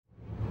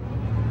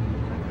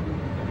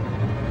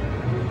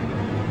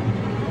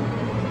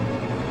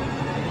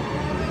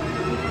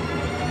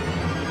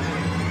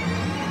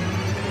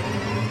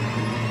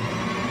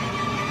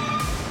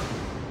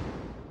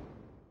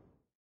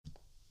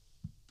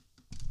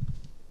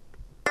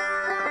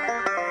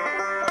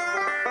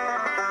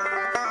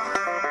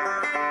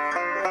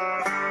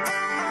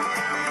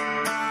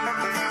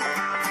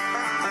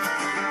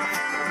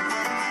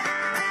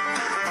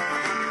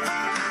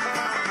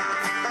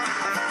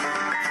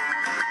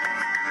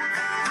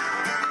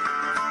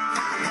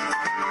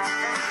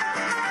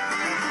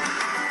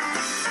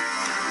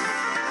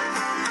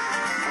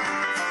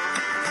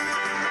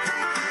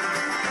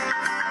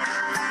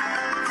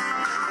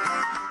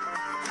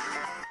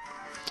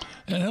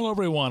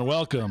everyone.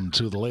 Welcome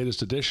to the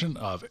latest edition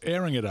of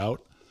Airing It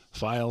Out,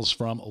 Files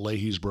from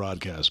Leahy's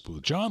broadcast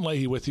booth. John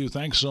Leahy with you.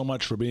 Thanks so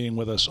much for being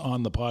with us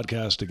on the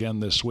podcast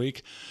again this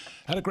week.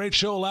 Had a great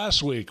show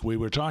last week. We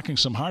were talking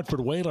some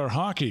Hartford Whaler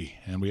hockey,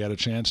 and we had a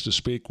chance to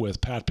speak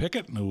with Pat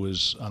Pickett, who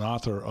is an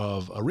author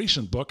of a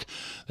recent book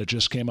that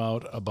just came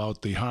out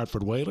about the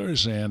Hartford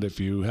Whalers. And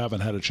if you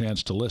haven't had a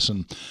chance to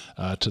listen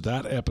to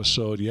that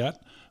episode yet,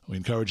 we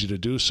encourage you to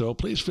do so.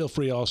 Please feel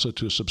free also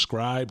to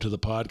subscribe to the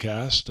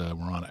podcast.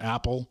 We're on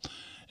Apple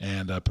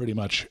and pretty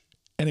much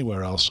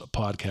anywhere else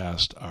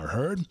podcasts are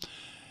heard.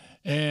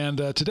 And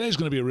today's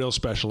going to be a real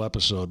special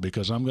episode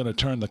because I'm going to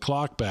turn the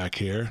clock back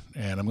here,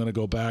 and I'm going to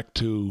go back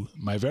to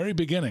my very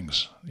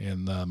beginnings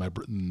in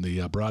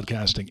the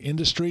broadcasting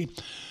industry.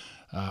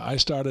 I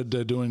started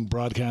doing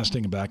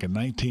broadcasting back in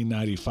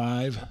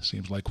 1995.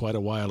 Seems like quite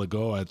a while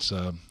ago. It's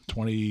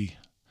going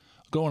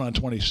on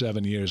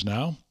 27 years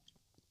now.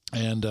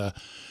 And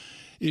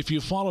if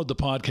you followed the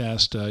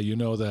podcast, you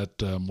know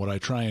that what I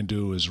try and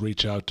do is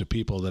reach out to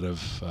people that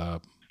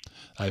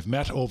I've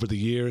met over the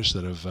years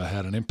that have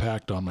had an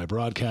impact on my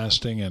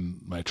broadcasting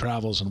and my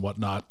travels and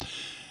whatnot.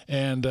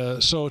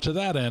 And so to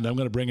that end, I'm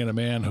going to bring in a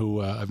man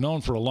who I've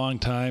known for a long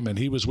time, and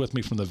he was with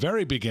me from the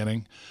very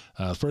beginning.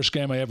 First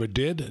game I ever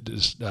did,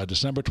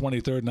 December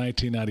 23rd,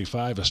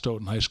 1995, a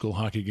Stoughton High School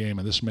hockey game,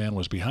 and this man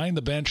was behind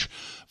the bench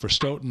for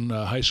Stoughton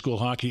High School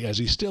hockey, as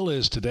he still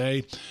is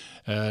today.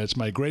 It's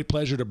my great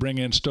pleasure to bring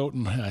in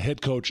Stoughton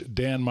head coach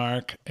Dan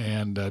Mark.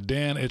 And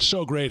Dan, it's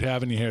so great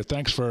having you here.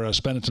 Thanks for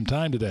spending some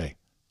time today.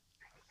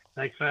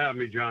 Thanks for having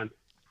me, John.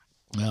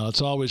 Well,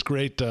 it's always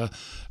great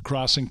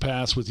crossing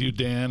paths with you,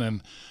 Dan,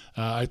 and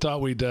I thought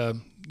we'd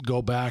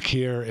go back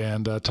here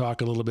and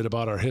talk a little bit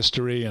about our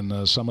history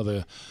and some of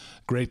the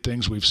great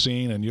things we've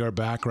seen and your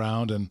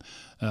background. And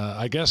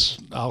I guess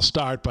I'll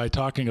start by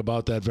talking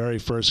about that very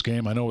first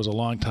game. I know it was a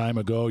long time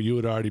ago. You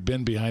had already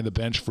been behind the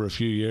bench for a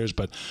few years,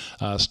 but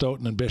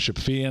Stoughton and Bishop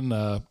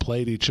Feehan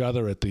played each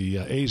other at the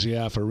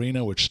Asiaf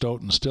Arena, which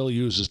Stoughton still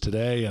uses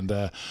today. And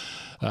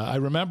I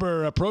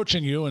remember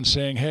approaching you and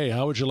saying, hey,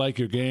 how would you like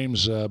your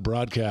games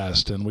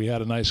broadcast? And we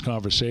had a nice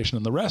conversation.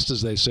 And the rest,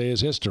 as they say,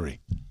 is history.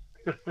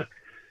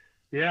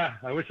 Yeah,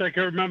 I wish I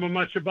could remember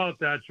much about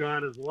that,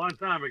 John. It was a long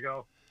time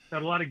ago.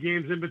 Had a lot of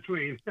games in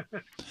between.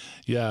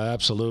 Yeah,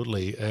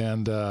 absolutely.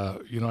 And,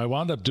 I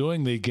wound up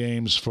doing the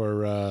games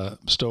for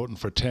Stoughton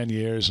for 10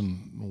 years,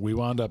 and we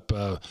wound up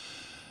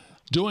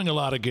doing a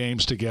lot of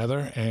games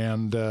together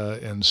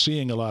and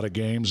seeing a lot of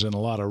games in a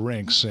lot of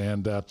rinks.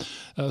 And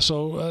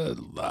so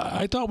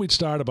I thought we'd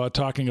start about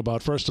talking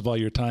about, first of all,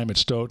 your time at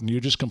Stoughton. You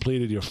just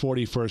completed your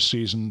 41st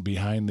season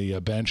behind the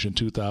bench in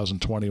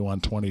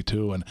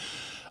 2021-22. And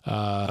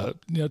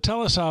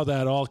tell us how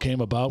that all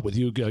came about with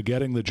you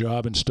getting the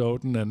job in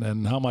Stoughton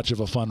and how much of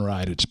a fun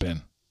ride it's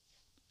been.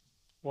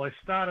 Well, I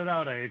started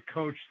out, I had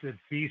coached at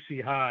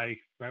BC High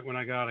right when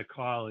I got out of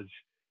college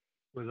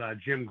with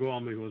Jim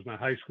Gormley, who was my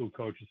high school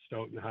coach at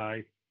Stoughton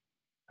High.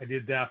 I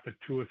did that for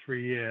 2 or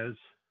 3 years.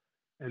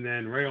 And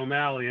then Ray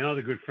O'Malley,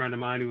 another good friend of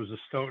mine who was a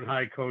Stoughton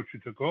High coach who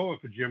took over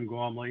for Jim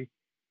Gormley,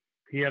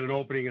 he had an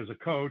opening as a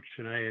coach,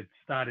 and I had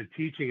started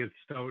teaching at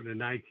Stoughton in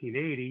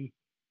 1980.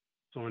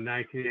 So in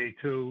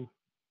 1982-83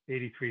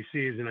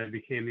 season, I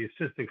became the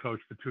assistant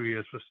coach for 2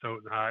 years for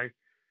Stoughton High.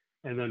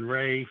 And then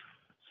Ray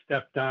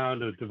stepped down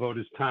to devote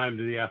his time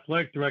to the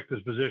athletic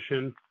director's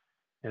position.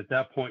 At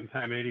that point in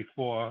time,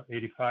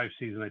 84-85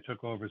 season, I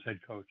took over as head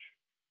coach.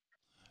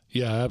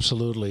 Yeah,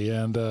 absolutely.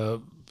 And,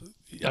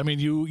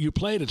 you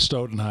played at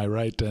Stoughton High,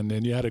 right? And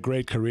you had a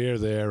great career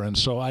there. And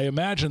so I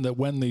imagine that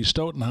when the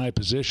Stoughton High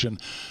position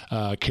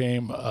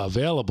came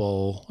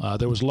available,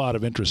 there was a lot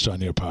of interest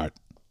on your part.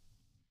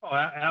 Oh,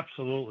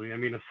 absolutely. I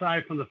mean,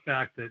 aside from the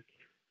fact that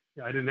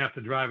I didn't have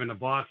to drive into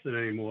Boston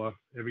anymore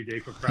every day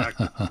for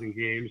practices and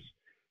games,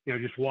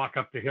 just walk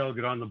up the hill,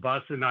 get on the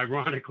bus, and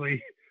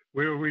ironically,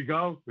 where we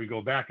go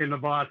back into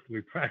Boston.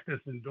 We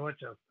practice in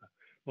Dorchester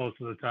most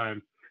of the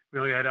time. We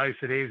only had ice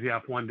at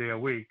Asiaf 1 day a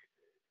week.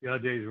 The other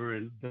days were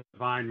in the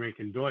Vine Rink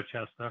in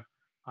Dorchester.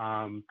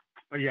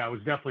 But yeah, I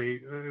was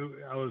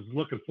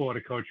looking forward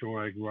to coaching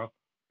where I grew up,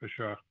 for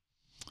sure.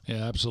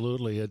 Yeah,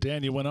 absolutely.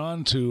 Dan, you went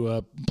on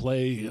to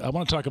play. I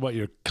want to talk about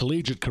your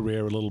collegiate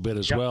career a little bit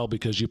as well,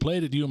 because you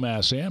played at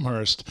UMass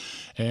Amherst,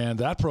 and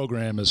that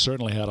program has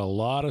certainly had a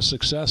lot of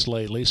success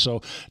lately.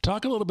 So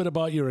talk a little bit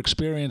about your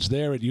experience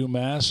there at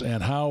UMass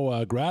and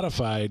how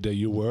gratified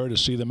you were to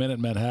see the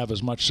Minutemen have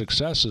as much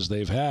success as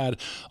they've had.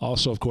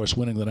 Also, of course,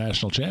 winning the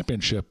national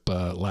championship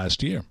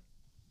last year.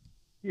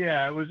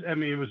 Yeah, it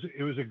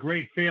was a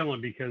great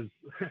feeling because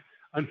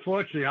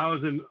unfortunately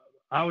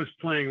I was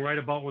playing right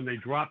about when they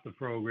dropped the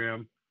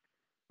program.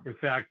 In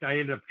fact, I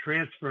ended up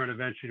transferring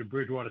eventually to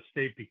Bridgewater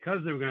State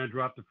because they were going to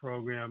drop the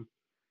program.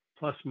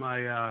 Plus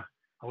I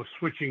was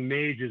switching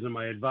majors, and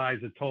my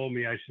advisor told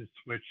me I should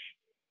switch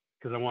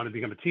because I wanted to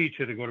become a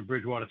teacher to go to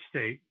Bridgewater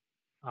State.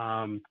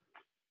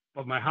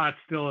 But my heart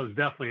still is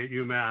definitely at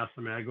UMass.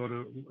 I mean, I go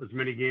to as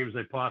many games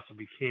as I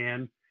possibly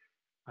can.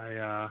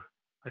 I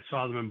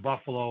saw them in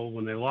Buffalo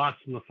when they lost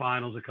in the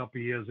finals a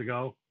couple of years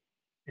ago.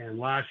 And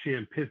last year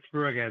in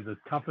Pittsburgh, I had the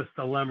toughest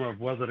dilemma of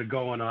whether to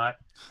go or not.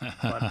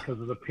 But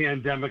because of the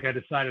pandemic, I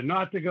decided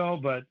not to go,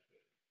 but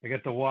I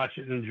get to watch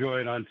it and enjoy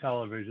it on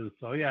television.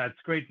 So, yeah,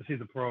 it's great to see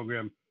the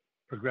program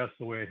progress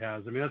the way it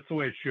has. I mean, that's the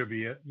way it should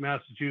be.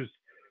 Massachusetts,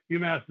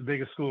 UMass, the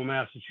biggest school in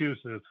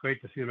Massachusetts. It's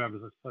great to see them have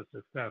such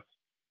success.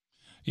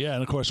 Yeah,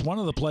 and of course, one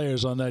of the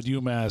players on that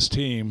UMass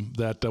team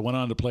that went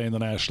on to play in the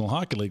National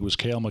Hockey League was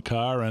Cale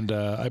Makar, and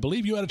I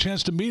believe you had a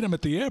chance to meet him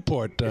at the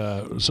airport.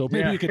 So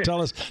maybe you could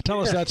tell us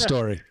that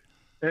story.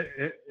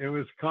 It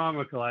was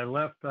comical. I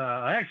left.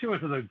 I actually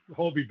went to the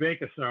Hobey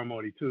Baker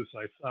ceremony too, so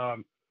I saw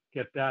him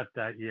get that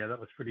year. That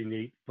was pretty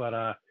neat. But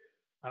I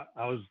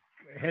was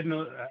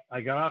heading. I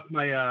got off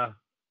my. I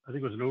think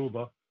it was an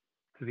Uber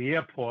to the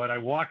airport. I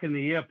walk in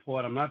the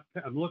airport. I'm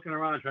looking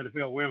around trying to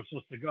figure out where I'm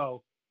supposed to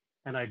go.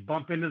 And I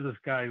bump into this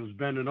guy who's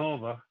bending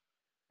over,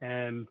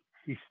 and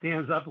he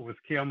stands up. It was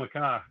Cale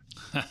Makar,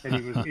 and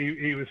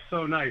he was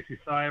so nice. He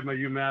saw I had my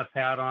UMass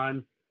hat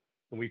on,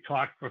 and we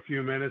talked for a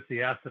few minutes.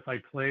 He asked if I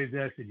played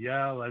there. I said,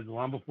 "Yeah, that was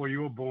long before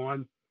you were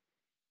born."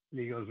 And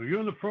he goes, "Were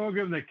you in the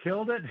program that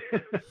killed it?"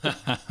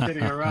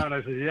 Sitting around,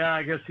 I said, "Yeah,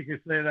 I guess you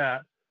could say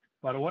that."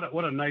 But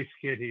what a nice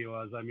kid he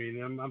was. I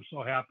mean, I'm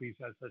so happy he's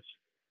had such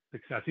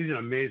success. He's an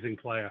amazing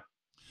player.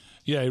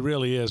 Yeah, he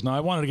really is. Now, I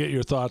wanted to get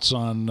your thoughts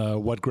on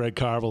what Greg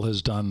Carvel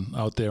has done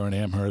out there in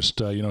Amherst.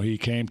 He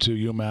came to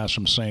UMass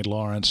from St.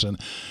 Lawrence, and,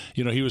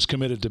 he was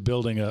committed to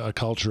building a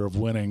culture of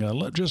winning.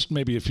 Just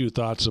maybe a few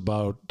thoughts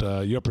about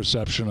your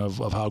perception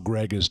of how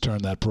Greg has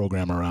turned that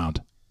program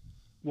around.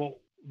 Well,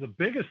 the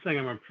biggest thing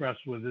I'm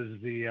impressed with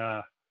is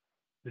the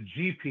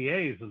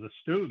GPAs of the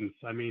students.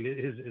 I mean,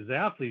 his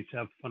athletes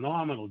have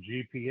phenomenal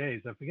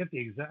GPAs. I forget the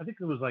exact. I think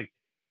it was like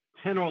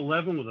 10 or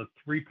 11 with a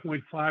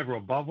 3.5 or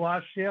above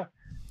last year.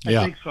 I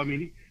think so. I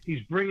mean,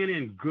 he's bringing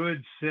in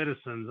good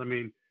citizens. I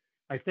mean,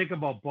 I think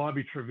about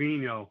Bobby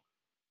Trevino.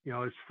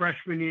 His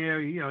freshman year,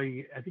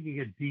 I think he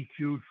got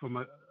DQ'd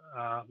from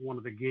one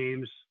of the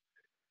games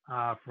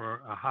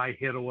for a high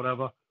hit or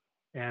whatever.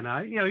 And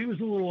he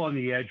was a little on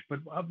the edge, but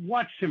I've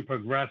watched him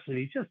progress, and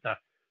he's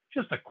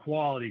just a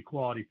quality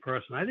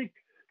person. I think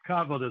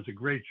Carvel does a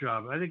great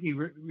job. I think he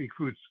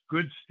recruits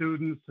good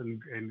students and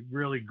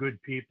really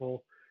good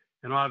people,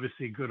 and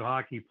obviously good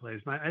hockey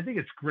players. And I think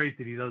it's great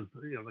that he does,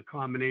 the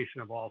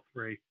combination of all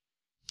three.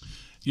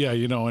 Yeah,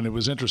 and it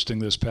was interesting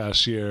this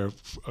past year.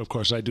 Of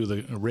course, I do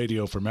the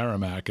radio for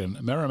Merrimack,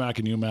 and Merrimack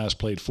and UMass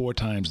played 4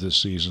 times this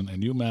season,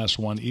 and UMass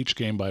won each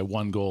game by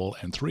 1 goal,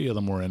 and 3 of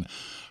them were in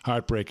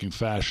heartbreaking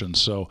fashion.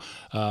 So,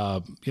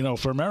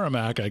 for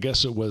Merrimack, I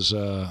guess it was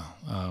a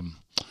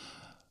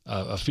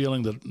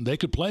feeling that they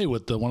could play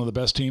with one of the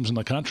best teams in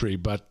the country,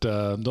 but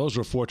those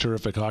were 4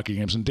 terrific hockey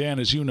games. And Dan,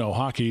 as you know,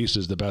 Hockey East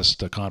is the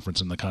best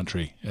conference in the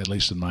country, at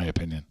least in my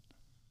opinion.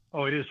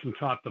 Oh, it is from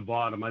top to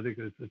bottom. I think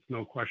it's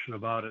no question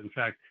about it. In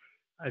fact,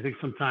 I think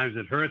sometimes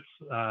it hurts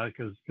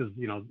because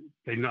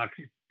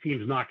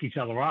teams knock each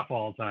other off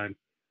all the time,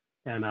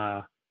 and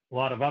a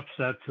lot of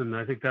upsets, and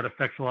I think that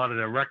affects a lot of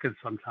their records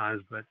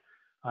sometimes. But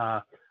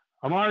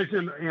I'm always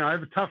I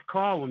have a tough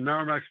call when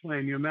Merrimack's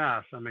playing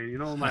UMass. I mean,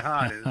 where my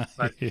heart is.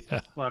 But, yeah.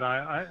 But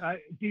I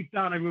deep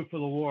down, I root for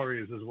the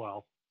Warriors as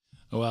well.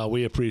 Well,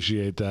 we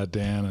appreciate that,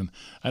 Dan, and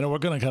I know we're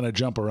going to kind of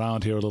jump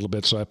around here a little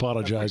bit, so I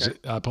apologize. Okay.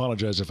 I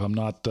apologize if I'm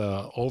not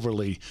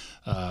overly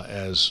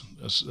as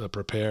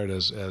prepared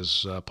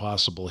as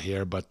possible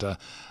here, but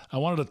I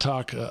wanted to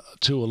talk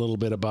too a little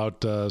bit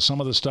about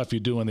some of the stuff you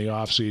do in the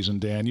off season,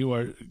 Dan. You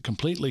are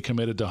completely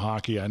committed to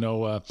hockey. I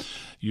know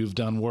you've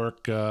done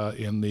work for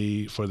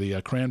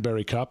the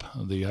Cranberry Cup,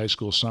 the high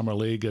school summer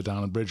league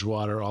down in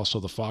Bridgewater, also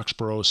the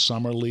Foxborough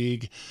Summer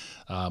League.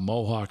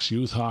 Mohawks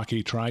Youth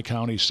Hockey,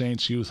 Tri-County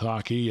Saints Youth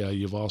Hockey.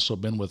 You've also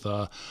been with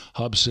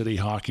Hub City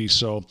Hockey.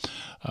 So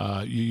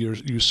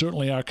you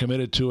certainly are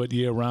committed to it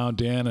year-round,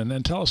 Dan.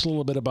 And tell us a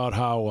little bit about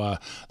how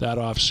that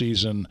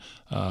off-season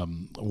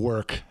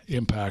work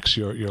impacts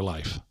your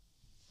life.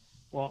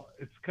 Well,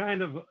 it's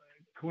kind of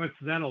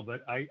coincidental,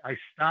 but I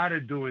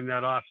started doing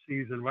that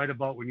off-season right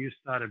about when you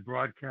started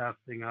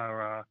broadcasting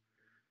our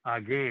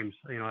games.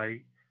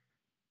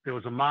 There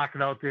was a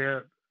market out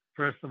there,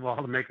 first of all,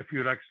 to make a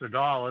few extra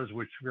dollars,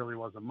 which really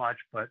wasn't much,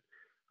 but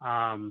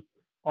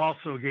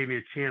also gave me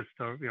a chance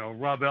to,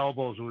 rub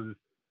elbows with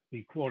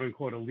the quote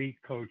unquote elite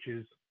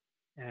coaches.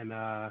 And,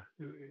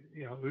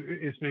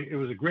 it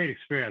was a great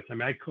experience. I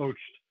mean, I coached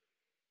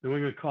the New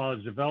England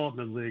College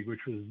Development League,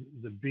 which was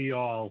the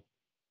be-all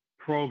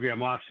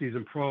program,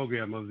 off-season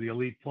program of the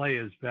elite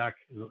players back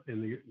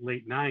in the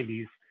late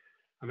 90s.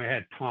 I mean, I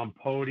had Tom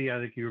Pody. I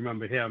think you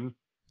remember him.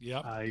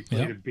 Yeah. He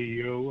played at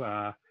BU.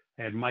 I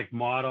had Mike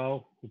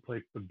Motto, who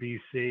played for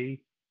BC.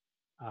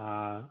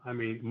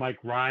 Mike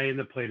Ryan,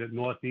 that played at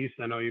Northeast.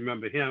 I know you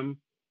remember him.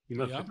 He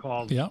must have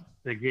called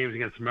the games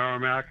against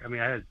Merrimack. I mean,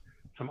 I had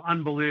some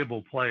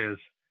unbelievable players,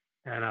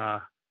 and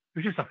it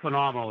was just a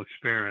phenomenal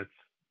experience.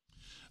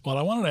 Well,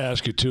 I wanted to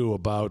ask you, too,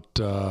 about,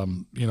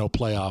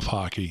 playoff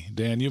hockey.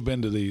 Dan, you've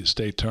been to the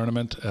state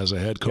tournament as a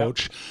head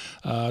coach.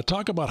 Yep.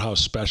 Talk about how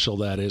special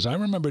that is. I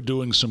remember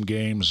doing some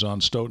games on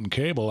Stoughton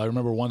Cable. I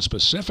remember one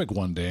specific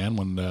one, Dan,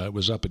 when it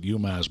was up at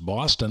UMass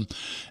Boston,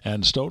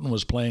 and Stoughton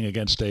was playing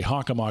against a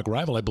Hockomock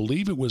rival. I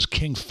believe it was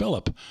King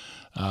Philip,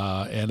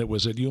 and it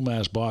was at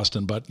UMass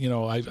Boston. But,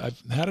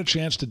 I've had a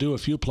chance to do a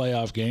few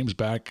playoff games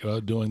back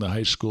doing the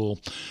high school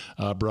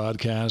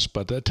broadcast.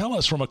 But tell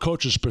us from a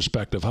coach's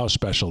perspective how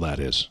special that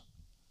is.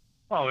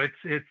 Oh,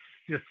 it's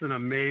just an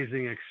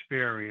amazing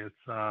experience.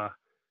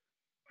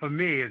 For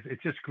me,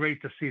 it's just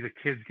great to see the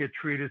kids get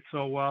treated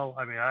so well.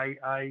 I mean,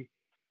 I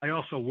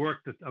also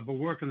I've been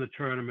working the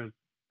tournament,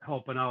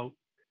 helping out.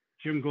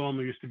 Jim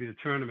Gormley used to be the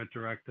tournament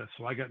director,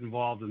 so I got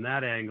involved in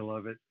that angle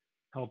of it,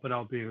 helping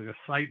out being like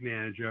a site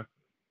manager,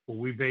 where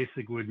we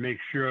basically would make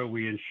sure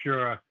we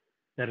ensure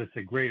that it's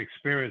a great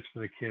experience for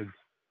the kids.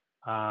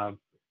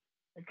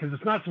 Because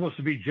it's not supposed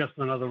to be just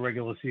another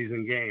regular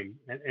season game.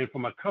 And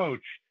from a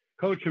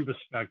coaching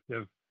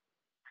perspective,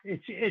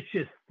 it's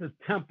just the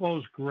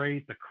tempo's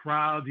great. The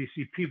crowd, you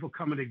see people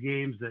coming to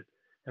games that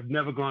have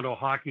never gone to a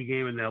hockey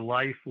game in their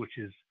life, which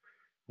is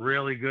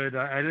really good.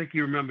 I think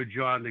you remember,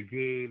 John, the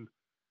game.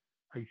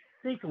 I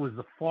think it was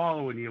the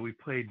following year we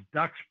played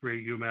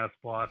Duxbury, UMass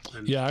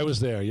Boston. Yeah, I was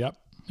there. Yep.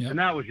 And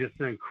that was just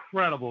an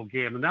incredible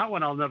game. And that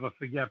one I'll never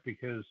forget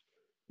because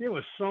there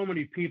were so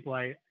many people,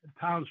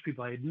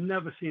 townspeople I had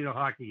never seen a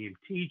hockey game.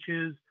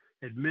 Teachers,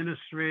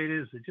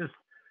 administrators.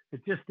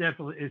 It's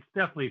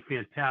definitely a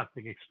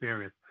fantastic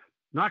experience.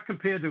 Not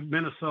compared to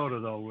Minnesota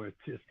though, where it's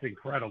just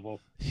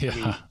incredible. Yeah. I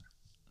mean,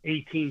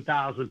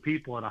 18,000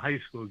 people at a high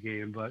school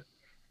game, but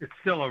it's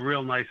still a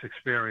real nice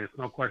experience,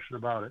 no question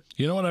about it.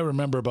 You know what I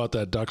remember about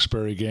that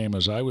Duxbury game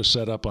is I was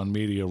set up on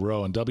Media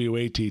Row, and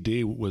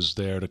WATD was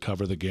there to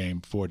cover the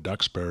game for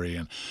Duxbury,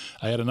 and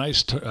I had a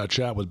nice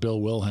chat with Bill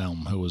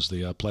Wilhelm, who was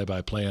the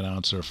play-by-play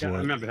announcer for I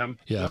remember him.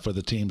 For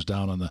the teams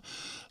down on the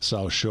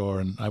South Shore,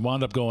 and I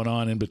wound up going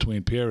on in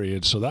between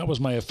periods, so that was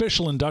my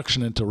official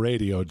induction into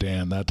radio,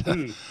 Dan,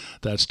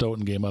 that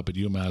Stoughton game up at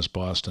UMass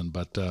Boston,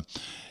 but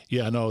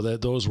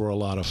those were a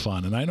lot of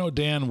fun. And I know,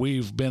 Dan,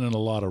 we've been in a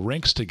lot of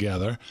rinks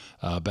together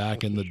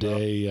back in the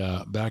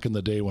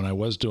day when I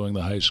was doing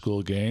the high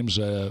school games.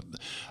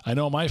 I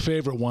know my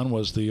favorite one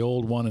was the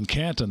old one in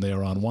Canton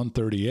there on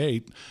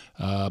 138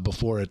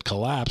 before it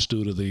collapsed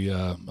due to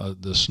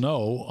the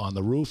snow on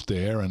the roof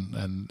there.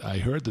 And I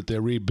heard that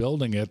they're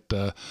rebuilding it.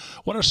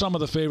 What are some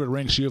of the favorite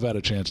rinks you've had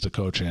a chance to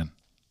coach in?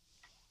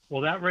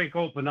 Well, that rink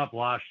opened up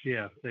last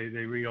year. They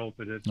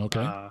reopened it.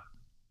 Okay.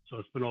 So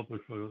it's been open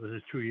for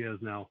 2 years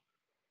now.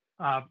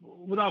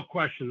 Without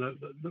question,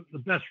 the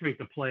best rink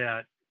to play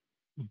at,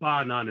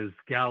 bar none, is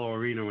Gallo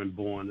Arena in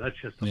Bourne. That's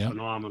just a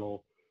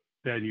phenomenal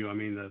venue. I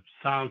mean, the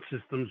sound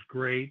system's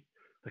great.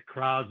 The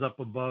crowd's up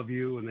above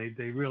you, and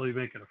they really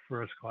make it a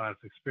first-class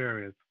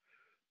experience.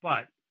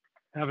 But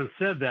having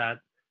said that,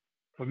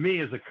 for me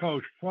as a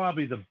coach,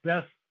 probably the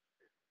best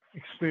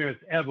experience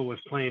ever was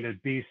playing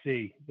at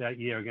BC that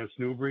year against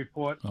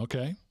Newburyport.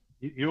 Okay.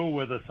 You were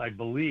with us, I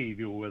believe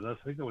you were with us.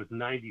 I think it was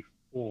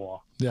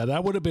 94. Yeah,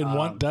 that would have been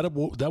one. That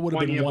would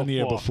have been 1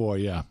 year before.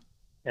 Yeah.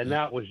 And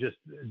that was just,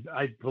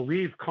 I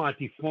believe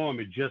Conti Forum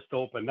had just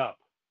opened up.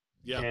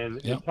 Yeah.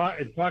 And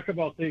talk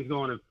about things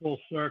going in full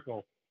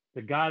circle.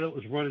 The guy that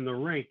was running the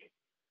rink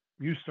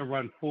used to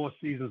run Four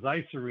Seasons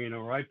Ice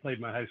Arena where I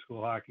played my high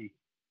school hockey,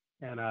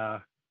 and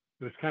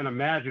it was kind of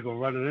magical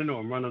running into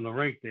him, running the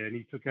rink there, and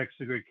he took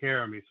extra good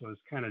care of me, so it was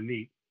kind of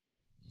neat.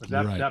 But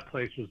that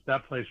place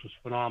was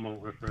phenomenal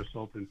when it first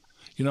opened.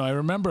 You know, I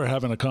remember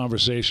having a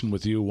conversation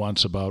with you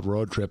once about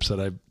road trips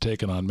that I've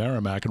taken on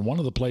Merrimack, and one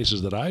of the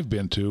places that I've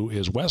been to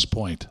is West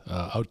Point,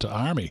 out to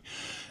Army.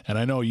 And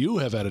I know you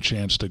have had a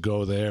chance to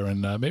go there,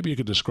 and maybe you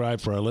could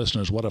describe for our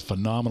listeners what a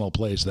phenomenal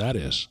place that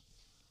is.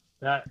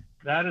 That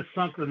is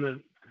something that,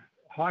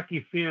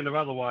 hockey fan or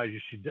otherwise,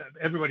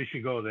 everybody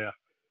should go there.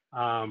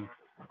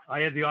 I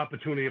had the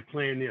opportunity of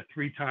playing there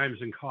 3 times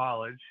in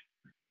college.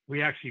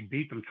 We actually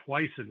beat them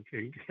twice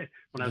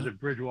when I was at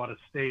Bridgewater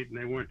State, and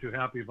they weren't too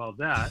happy about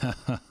that.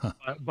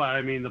 but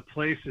I mean, the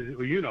place is,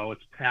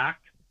 it's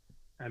packed.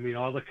 I mean,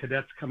 all the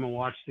cadets come and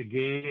watch the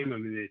game. I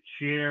mean, they're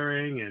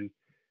cheering, and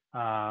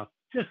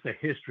just the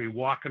history,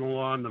 walking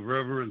along the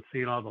river and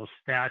seeing all those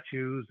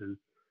statues, and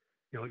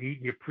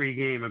eating your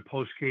pregame and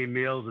postgame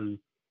meals, and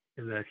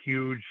in that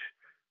huge,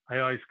 I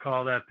always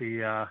call that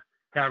the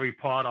Harry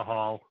Potter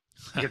Hall.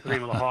 I get the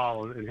name of the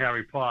hall in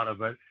Harry Potter,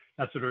 but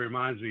that's what it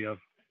reminds me of.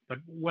 But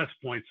West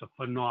Point's a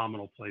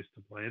phenomenal place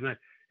to play.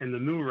 And the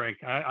new rink,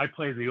 I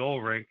played the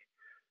old rink,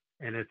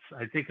 and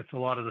I think it's a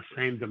lot of the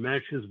same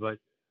dimensions, but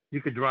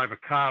you could drive a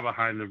car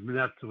behind them. And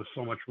there was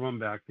so much room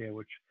back there,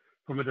 which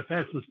from a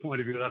defenseman's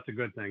point of view, that's a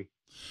good thing.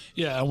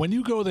 Yeah, when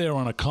you go there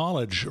on a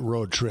college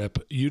road trip,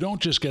 you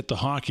don't just get the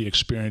hockey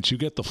experience, you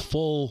get the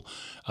full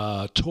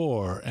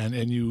tour, and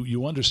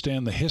you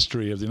understand the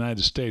history of the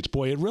United States.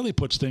 Boy, it really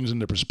puts things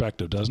into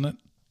perspective, doesn't it?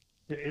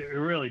 It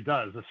really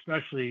does,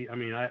 especially, I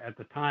mean, at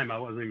the time, I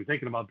wasn't even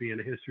thinking about being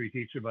a history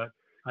teacher, but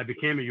I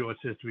became a U.S.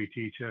 history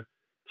teacher,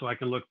 so I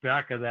can look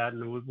back at that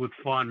and with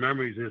fond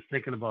memories and just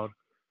thinking about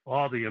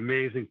all the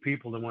amazing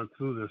people that went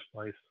through this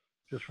place.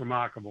 Just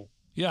remarkable.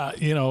 Yeah,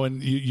 you know,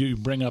 and you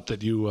bring up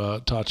that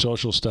you taught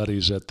social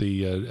studies at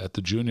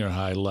the junior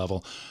high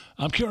level.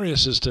 I'm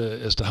curious as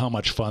to how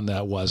much fun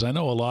that was. I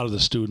know a lot of the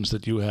students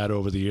that you had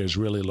over the years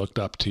really looked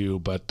up to you,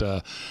 but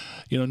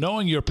you know,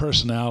 knowing your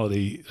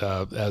personality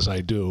as I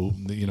do,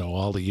 you know,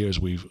 all the years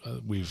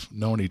we've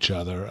known each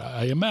other,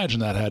 I imagine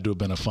that had to have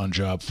been a fun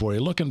job for you.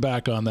 Looking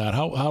back on that,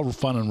 how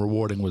fun and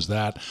rewarding was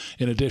that?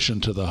 In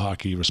addition to the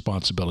hockey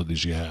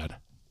responsibilities you had.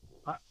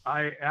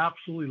 I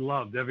absolutely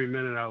loved every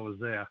minute I was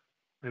there.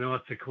 I know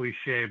it's a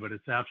cliche, but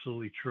it's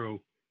absolutely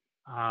true.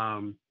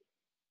 I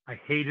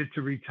hated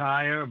to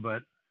retire,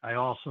 but I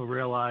also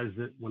realized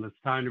that when it's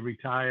time to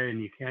retire,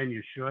 and you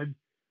should,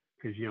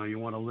 because you know you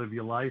want to live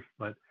your life.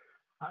 But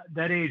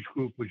that age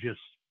group was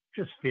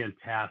just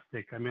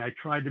fantastic. I mean, I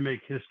tried to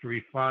make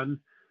history fun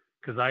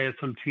because I had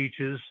some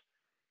teachers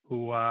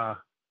who I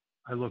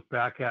look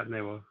back at and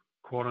they were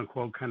quote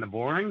unquote kind of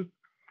boring,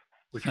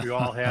 which we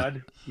all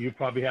had. You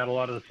probably had a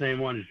lot of the same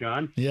ones,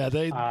 John. Yeah,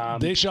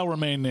 they shall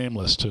remain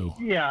nameless too.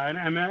 Yeah,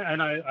 and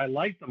I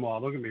liked them all.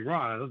 Don't get me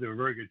wrong. I thought they were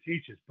very good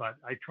teachers, but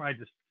I tried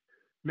to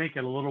make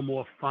it a little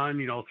more fun.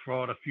 You know,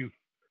 throw out a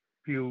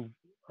few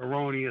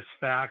erroneous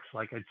facts,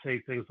 like I'd say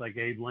things like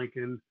Abe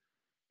Lincoln,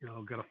 you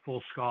know, got a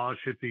full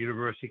scholarship to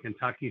University of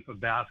Kentucky for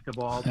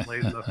basketball,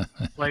 played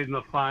in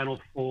the Final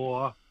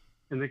Four,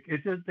 and the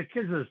kids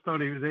just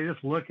don't even. They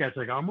just look at it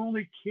like, I'm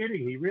only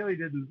kidding. He really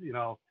didn't, you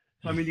know.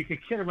 So, I mean, you can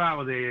kid around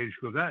with the age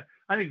group.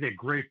 I think they're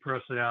great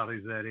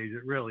personalities at that age.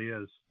 It really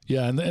is.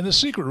 Yeah, and the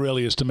secret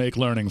really is to make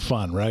learning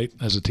fun, right,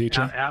 as a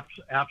teacher?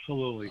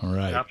 Absolutely. All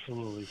right.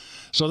 Absolutely.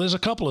 So there's a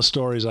couple of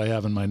stories I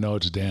have in my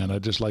notes, Dan.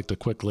 I'd just like to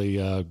quickly,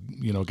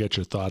 get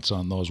your thoughts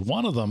on those.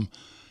 One of them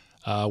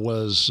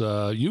was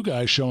you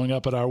guys showing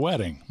up at our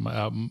wedding.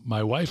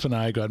 My wife and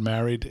I got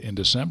married in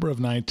December of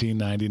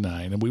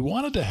 1999, and we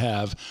wanted to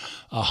have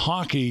a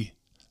hockey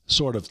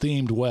sort of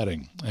themed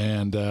wedding.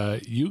 And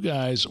you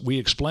guys, we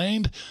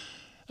explained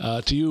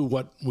to you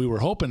what we were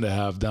hoping to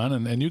have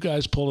done, and you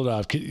guys pulled it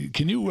off.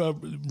 Can you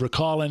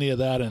recall any of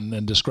that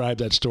and describe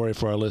that story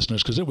for our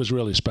listeners? Because it was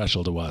really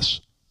special to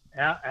us.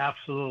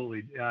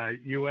 Absolutely.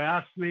 You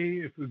asked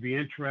me if we'd be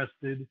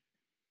interested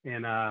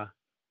in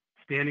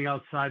standing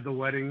outside the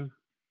wedding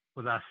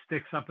with our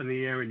sticks up in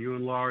the air, and you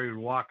and Laurie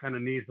would walk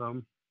underneath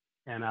them.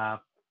 And I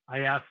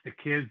asked the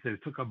kids, and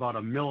it took about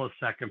a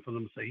millisecond for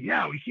them to say,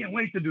 yeah, we can't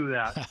wait to do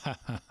that.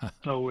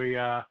 So we,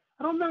 I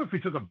don't remember if we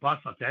took a bus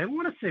up there. I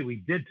want to say we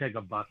did take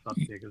a bus up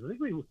there because I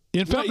think we.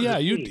 In fact, yeah,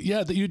 you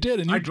did,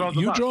 and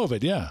you drove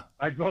it, yeah.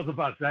 I drove the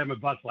bus. I have my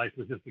bus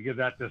license, just to give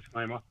that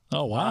disclaimer.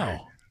 Oh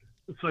wow!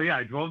 So yeah,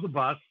 I drove the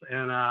bus,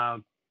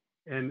 and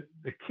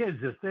the kids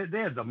they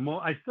had the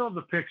most. I still have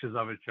the pictures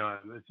of it, John.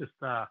 It's just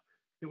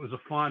it was a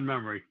fond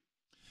memory.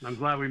 I'm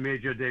glad we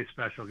made your day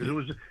special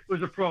because it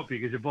was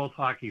appropriate because you're both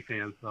hockey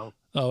fans. So.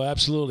 Oh,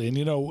 absolutely. And,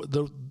 you know,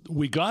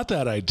 we got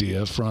that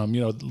idea from,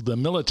 you know, the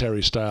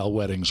military style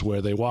weddings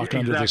where they walk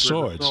under the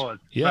swords.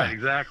 Yeah, right,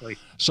 exactly.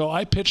 So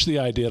I pitched the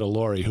idea to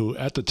Lori, who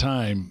at the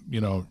time, you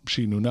know,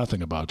 she knew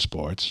nothing about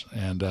sports,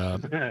 and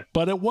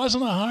but it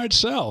wasn't a hard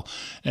sell.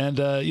 And,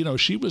 you know,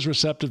 she was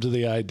receptive to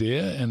the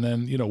idea, and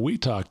then, you know, we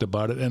talked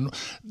about it. And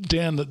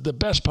Dan, the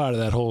best part of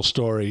that whole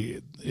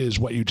story is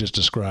what you just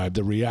described,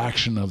 the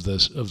reaction of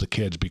the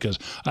kids, because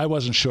I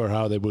wasn't sure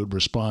how they would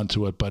respond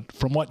to it, but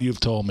from what you've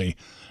told me,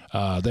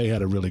 they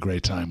had a really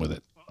great time with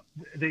it.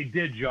 They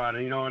did, John.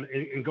 And, you know,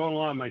 and going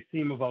along my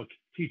theme about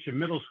teaching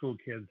middle school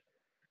kids,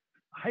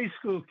 high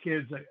school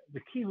kids, the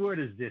key word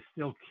is they're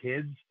still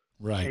kids.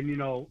 Right. And, you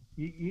know,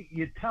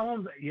 you tell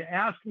them, you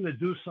ask them to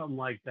do something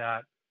like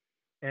that.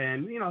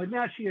 And, you know,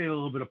 naturally you get a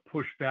little bit of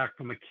pushback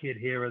from a kid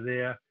here or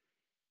there.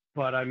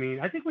 But, I mean,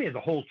 I think we had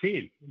the whole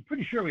team. I'm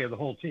pretty sure we had the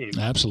whole team.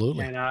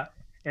 Absolutely.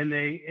 And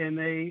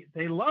they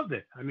loved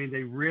it. I mean,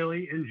 they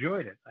really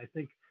enjoyed it. I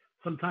think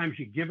sometimes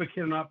you give a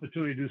kid an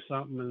opportunity to do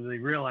something and they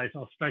realize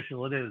how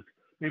special it is.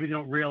 Maybe they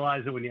don't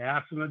realize it when you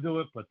ask them to do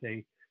it, but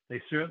they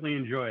certainly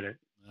enjoyed it.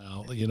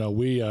 Well, you know,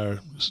 we are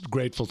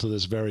grateful to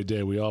this very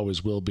day. We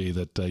always will be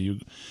that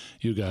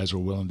you guys were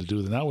willing to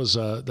do that.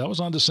 That was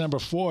on December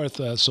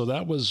 4th, so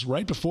that was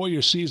right before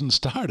your season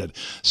started.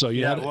 So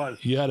you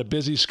had a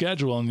busy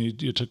schedule, and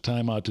you took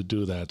time out to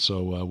do that.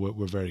 So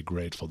we're very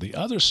grateful. The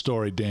other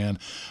story, Dan,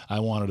 I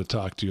wanted to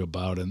talk to you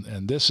about,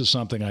 and this is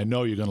something I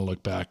know you're going to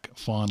look back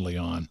fondly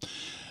on.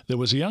 There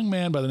was a young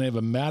man by the name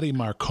of Matty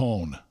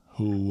Marcone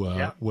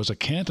who was a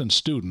Canton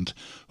student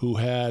who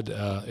had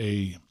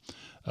a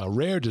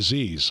rare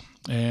disease,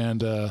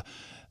 and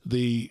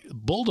the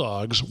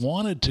Bulldogs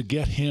wanted to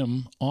get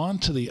him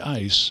onto the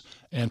ice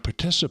and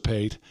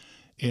participate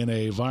in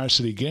a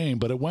varsity game,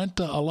 but it went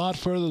a lot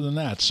further than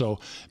that. So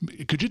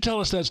could you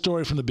tell us that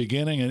story from the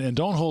beginning, and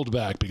don't hold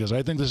back, because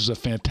I think this is a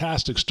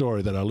fantastic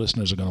story that our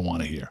listeners are going to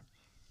want to hear.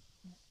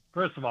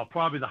 First of all,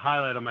 probably the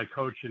highlight of my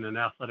coaching and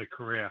athletic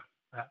career.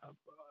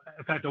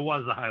 In fact, it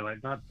was the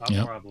highlight, not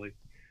probably.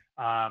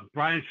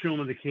 Brian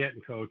Schulman, the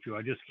Canton coach, who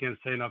I just can't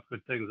say enough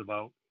good things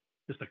about.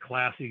 just a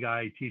classy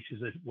guy. He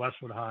teaches at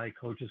Westwood High,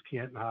 coaches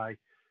Canton High.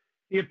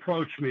 He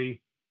approached me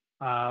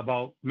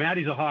about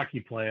Maddie's a hockey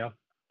player,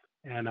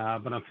 and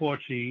but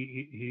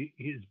unfortunately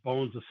his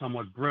bones are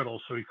somewhat brittle,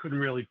 so he couldn't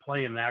really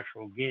play in an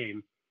actual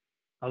game.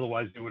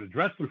 Otherwise, they would have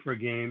dressed him for a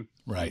game.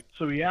 Right.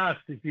 So he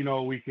asked if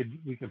we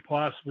could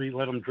possibly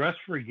let him dress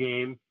for a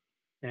game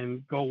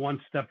and go one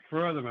step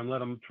further and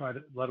let him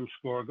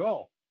score a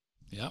goal.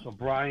 Yeah. So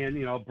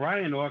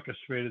Brian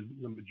orchestrated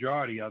the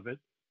majority of it.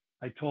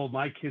 I told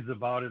my kids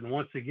about it, and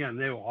once again,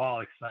 they were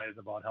all excited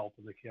about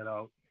helping the kid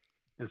out.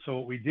 And so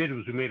what we did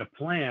was we made a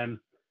plan.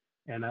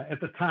 And at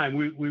the time,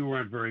 we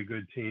weren't a very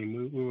good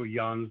team. We were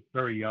young,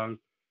 very young,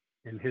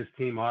 and his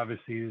team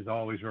obviously is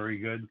always very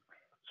good.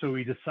 So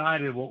we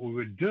decided what we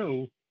would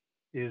do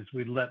is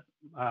we'd let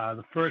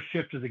the first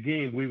shift of the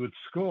game, we would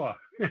score.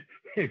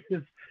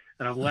 And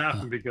I'm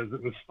laughing because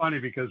it was funny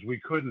because we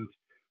couldn't.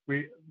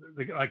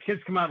 Our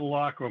kids come out of the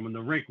locker room and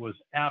the rink was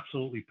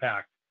absolutely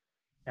packed.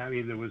 I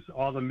mean, there was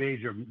all the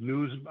major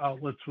news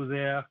outlets were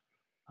there.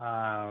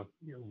 The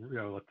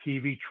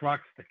TV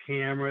trucks, the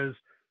cameras.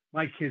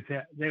 My kids,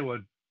 they were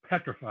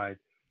petrified.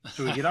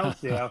 So we get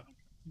out there.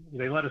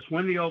 They let us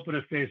win the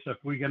opener face-off.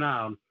 We get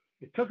down.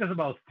 It took us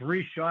about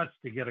 3 shots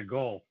to get a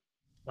goal.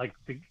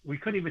 We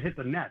couldn't even hit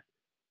the net.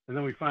 And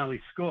then we finally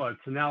scored.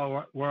 So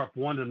now we're up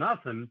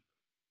 1-0.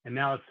 And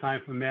now it's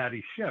time for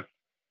Maddie's shift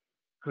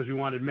because we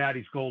wanted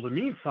Maddie's goal to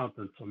mean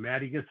something. So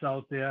Maddie gets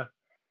out there.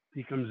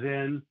 He comes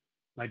in.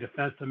 My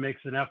defenseman makes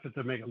an effort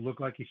to make it look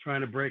like he's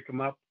trying to break him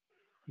up.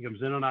 He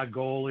comes in on our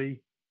goalie.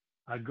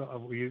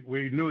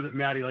 We knew that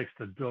Maddie likes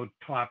to go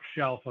top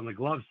shelf on the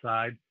glove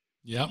side.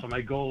 Yeah. So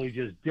my goalie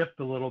just dipped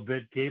a little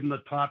bit, gave him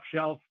the top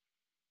shelf.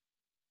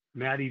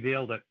 Maddie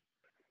nailed it.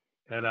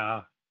 And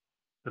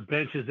the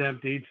bench is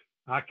emptied.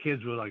 Our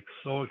kids were like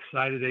so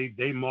excited.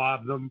 They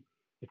mobbed them.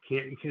 The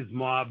Canton kids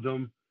mobbed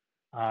them.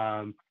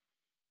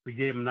 We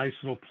gave him a nice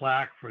little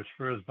plaque for his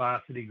first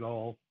varsity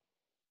goal.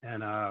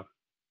 And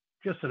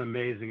just an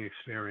amazing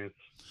experience.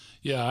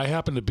 Yeah, I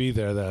happened to be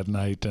there that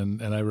night,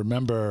 and I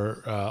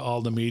remember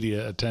all the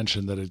media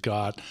attention that it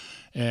got,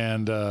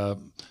 and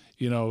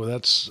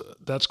that's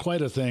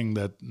quite a thing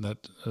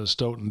that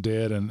Stoughton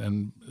did.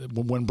 And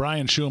when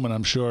Brian Schumann,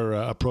 I'm sure,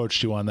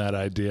 approached you on that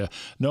idea,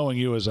 knowing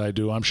you as I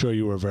do, I'm sure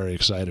you were very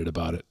excited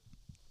about it.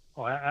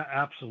 Oh,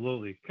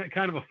 absolutely.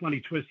 Kind of a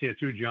funny twist here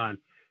too, John.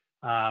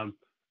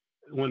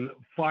 When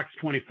Fox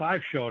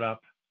 25 showed up,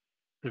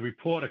 the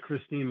reporter,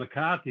 Christine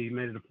McCarthy,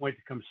 made it a point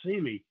to come see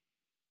me.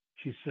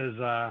 She says,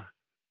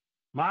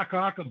 Mark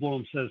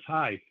Ockerbloom says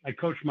hi. I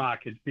coach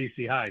Mark at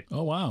BC High.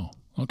 Oh, wow.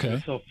 Okay.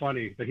 It's so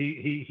funny. But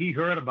he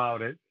heard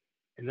about it,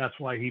 and that's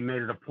why he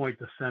made it a point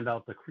to send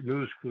out the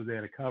news crew there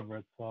to cover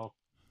it. So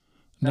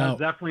now,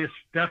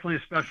 definitely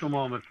a special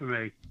moment for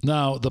me.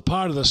 Now, the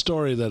part of the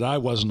story that I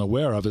wasn't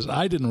aware of is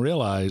I didn't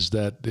realize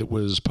that it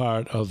was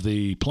part of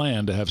the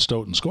plan to have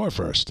Stoughton score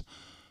first.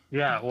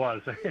 Yeah, it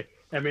was.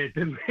 I mean,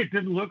 it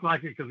didn't look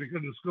like it because we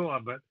couldn't score,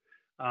 but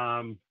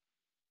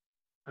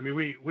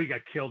we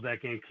got killed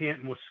that game.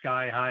 Canton was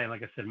sky high, and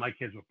like I said, my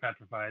kids were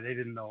petrified. They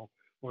didn't know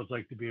what it was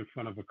like to be in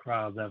front of a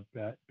crowd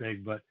that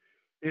big, but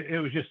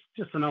it was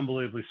just an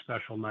unbelievably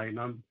special night.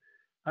 And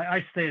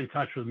I stay in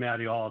touch with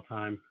Maddie all the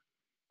time.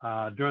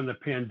 During the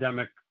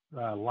pandemic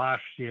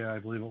last year, I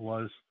believe it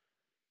was,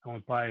 I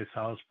went by his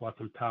house, bought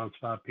some Town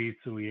Spot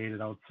pizza. We ate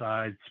it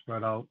outside,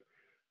 spread out.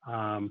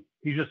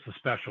 He's just a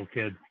special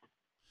kid.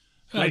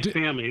 Nice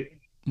family.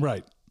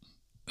 Right.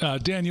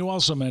 Dan, you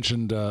also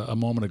mentioned a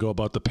moment ago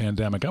about the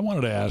pandemic. I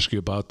wanted to ask you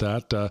about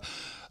that.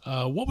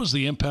 What was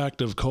the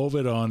impact of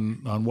COVID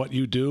on what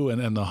you do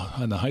and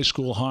the high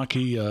school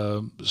hockey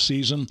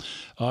season?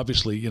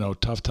 Obviously,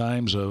 tough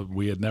times.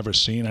 We had never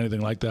seen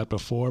anything like that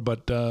before.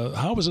 But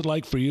how was it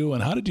like for you,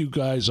 and how did you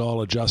guys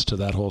all adjust to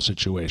that whole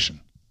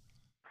situation?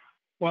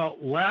 Well,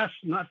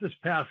 not this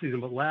past season,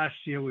 but last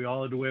year we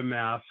all had to wear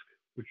masks,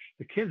 which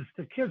the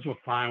kids were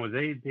fine with.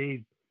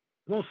 They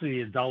mostly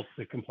the adults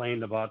that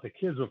complained about. The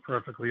kids were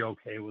perfectly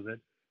okay with it.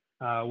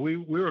 We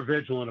were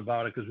vigilant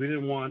about it because we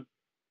didn't want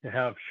to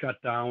have shut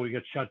down. We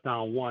got shut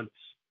down once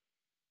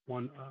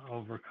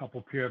over a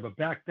couple period, but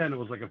back then it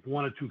was like if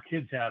 1 or 2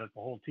 kids had it,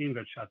 the whole team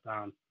got shut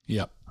down.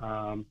 Yep.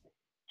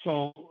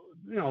 So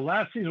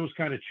last season was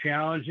kind of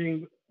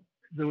challenging.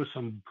 There was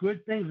some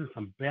good things and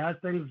some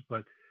bad things,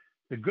 but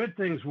the good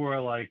things were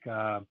like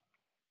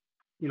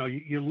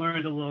you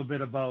learned a little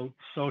bit about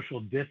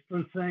social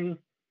distancing.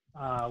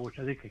 Which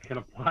I think it can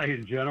apply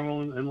in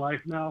general in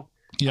life now.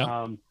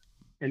 Yeah.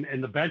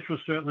 And the bench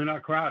was certainly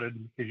not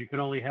crowded because you could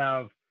only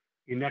have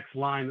your next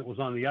line that was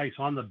on the ice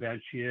on the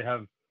bench. You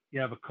have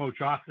a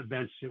coach off the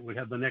bench that would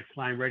have the next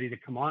line ready to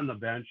come on the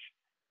bench.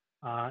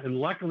 And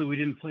luckily we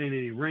didn't play in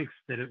any rinks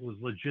that it was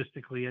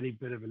logistically any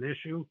bit of an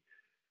issue.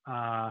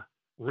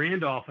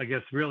 Randolph, I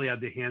guess, really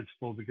had their hands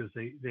full because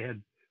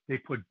they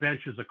put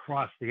benches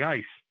across the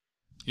ice.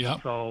 Yeah.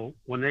 So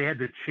when they had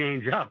to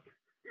change up,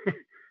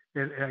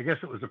 I guess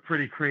it was a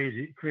pretty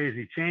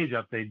crazy change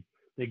up. They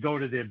go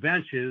to their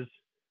benches,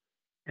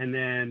 and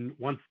then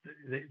once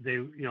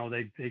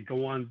they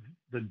go on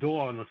the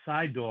door, on the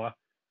side door,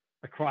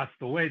 across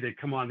the way, they'd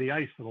come on the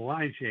ice for the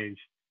line change.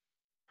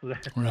 So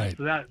that, Right.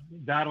 so that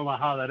I don't know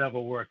how that ever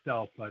worked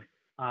out, but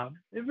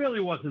it really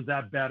wasn't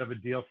that bad of a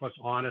deal for us,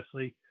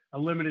 honestly. A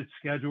limited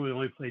schedule. We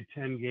only played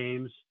 10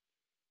 games,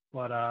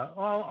 but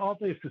all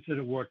things considered,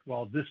 it worked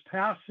well. This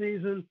past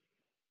season,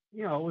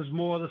 it was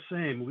more of the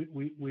same.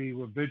 We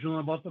were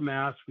vigilant about the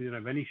masks. We didn't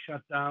have any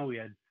shutdown. We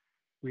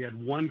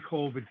had one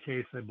COVID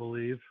case, I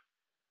believe.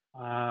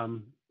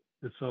 And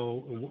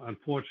so,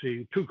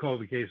 unfortunately, two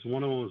COVID cases.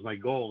 One of them was my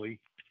goalie,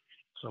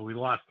 so we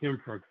lost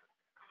him for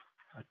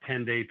a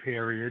 10-day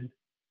period.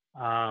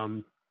 So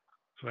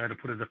I had to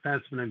put a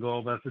defenseman in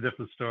goal. That's a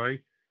different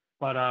story.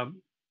 But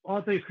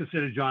all things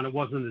considered, John, it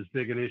wasn't as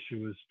big an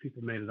issue as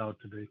people made it out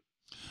to be.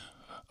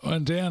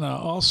 And Dan,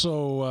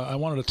 also, I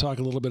wanted to talk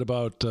a little bit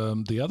about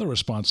the other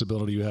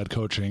responsibility you had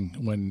coaching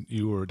when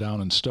you were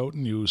down in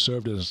Stoughton. You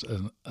served as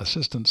an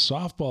assistant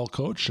softball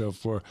coach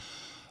for,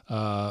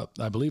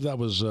 I believe that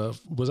was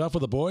that for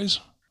the boys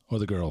or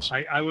the girls?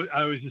 I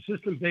was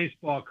assistant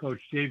baseball coach,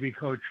 JV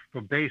coach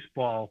for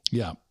baseball.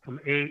 Yeah.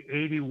 From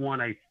 81,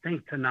 I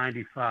think, to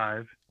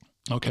 95.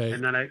 Okay.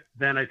 And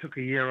then I took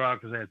a year off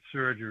because I had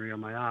surgery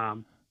on my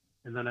arm.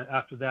 And then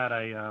after that,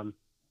 I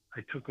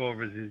took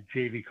over as the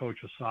JV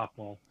coach of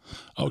softball.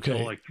 Okay.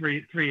 So like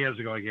three years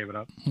ago, I gave it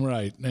up.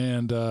 Right.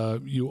 And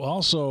you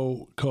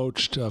also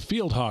coached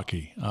field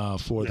hockey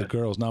for the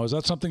girls. Now, is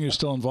that something you're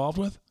still involved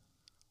with?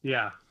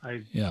 Yeah.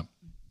 I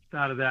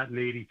started that in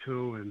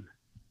 82. And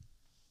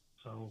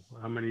so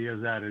how many years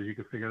that is, you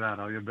can figure that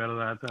out. You're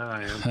better at that than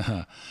I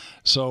am.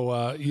 So,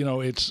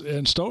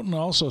 and Stoughton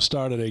also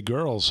started a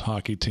girls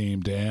hockey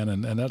team, Dan,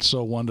 and that's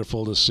so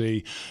wonderful to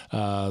see.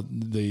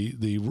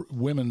 The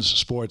women's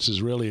sports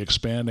is really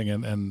expanding,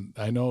 and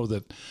I know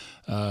that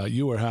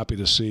you were happy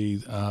to see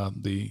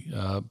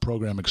the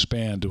program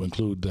expand to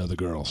include the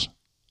girls.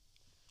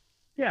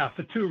 Yeah,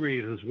 for two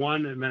reasons.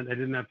 One, it meant I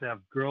didn't have to have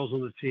girls on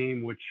the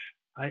team, which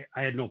I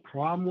had no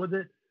problem with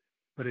it,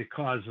 but it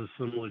causes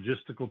some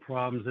logistical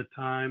problems at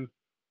times.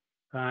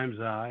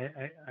 I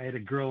had a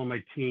girl on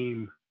my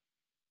team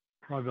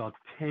probably about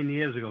 10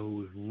 years ago who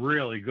was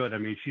really good. I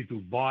mean, she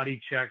do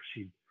body checks,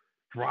 she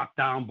dropped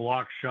down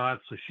block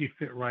shots, so she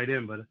fit right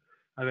in. But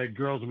I've had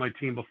girls on my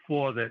team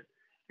before that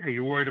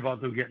you're worried about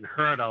them getting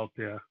hurt out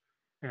there.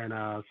 And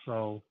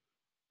so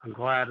I'm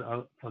glad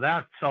for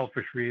that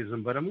selfish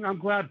reason, but I'm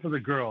glad for the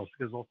girls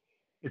because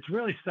it's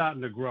really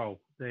starting to grow.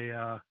 They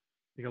got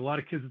a lot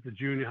of kids at the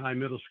junior high,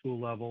 middle school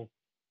level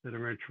that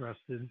are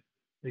interested.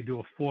 They do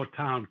a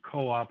 4-town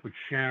co-op with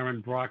Sharon,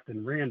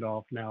 Brockton,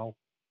 Randolph now,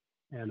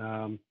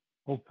 and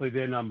hopefully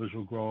their numbers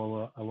will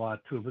grow a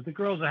lot too. But the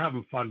girls are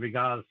having fun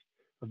regardless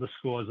of the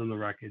scores and the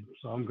record,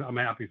 so I'm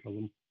happy for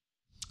them.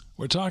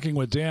 We're talking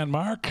with Dan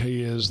Mark.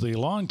 He is the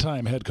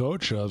longtime head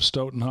coach of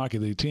Stoughton Hockey.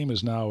 The team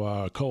is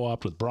now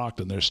co-opted with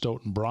Brockton. They're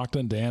Stoughton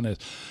Brockton. Dan has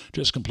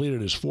just completed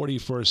his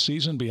 41st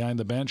season behind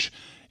the bench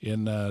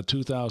in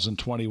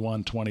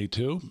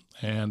 2021-22.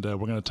 And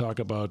we're going to talk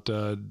about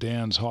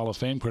Dan's Hall of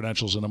Fame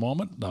credentials in a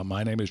moment.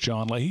 My name is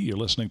John Leahy. You're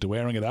listening to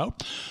Airing It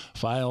Out,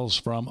 files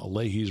from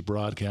Leahy's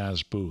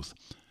broadcast booth.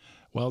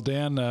 Well,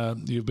 Dan,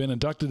 you've been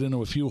inducted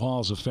into a few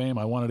halls of fame.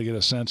 I wanted to get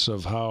a sense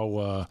of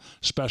how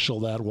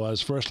special that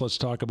was. First, let's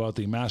talk about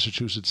the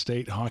Massachusetts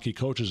State Hockey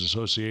Coaches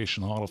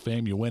Association Hall of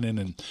Fame. You went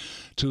in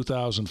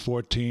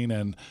 2014,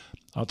 and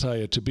I'll tell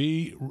you, to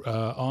be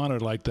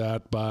honored like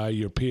that by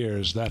your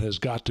peers, that has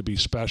got to be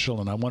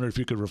special. And I wonder if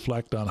you could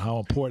reflect on how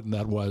important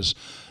that was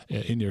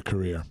in your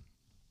career.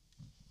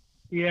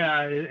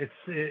 Yeah, it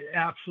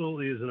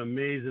absolutely is an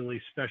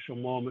amazingly special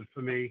moment for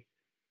me.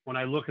 When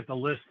I look at the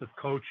list of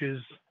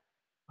coaches,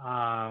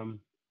 highly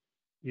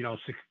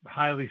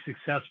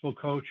successful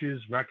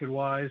coaches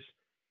record-wise,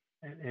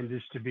 and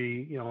just to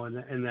be,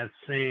 in that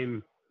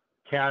same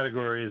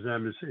category as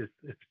them,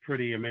 it's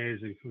pretty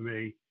amazing for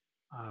me.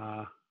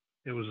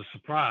 It was a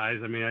surprise.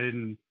 I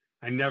mean,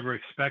 I never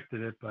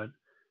expected it, but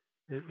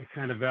it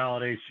kind of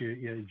validates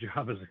your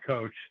job as a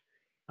coach.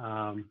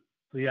 So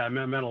yeah, it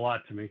meant a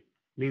lot to me. It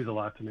means a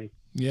lot to me.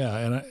 Yeah,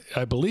 and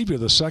I believe you're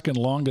the second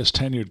longest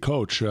tenured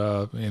coach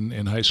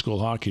in high school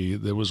hockey.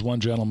 There was one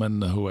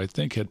gentleman who I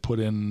think had put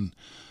in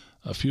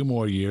a few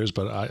more years,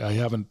 but I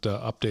haven't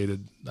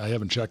updated. I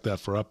haven't checked that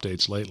for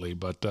updates lately.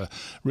 But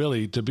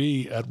really, to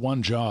be at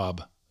one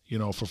job,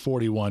 for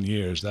 41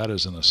 years, that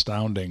is an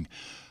astounding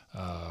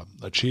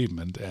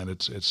achievement, and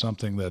it's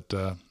something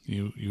that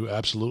you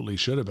absolutely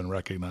should have been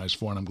recognized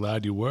for, and I'm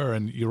glad you were.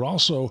 And you're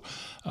also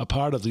a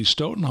part of the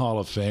Stoughton Hall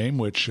of Fame,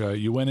 which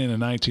you went in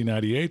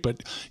 1998,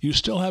 but you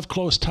still have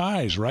close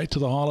ties, right, to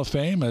the Hall of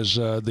Fame, as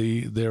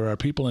there are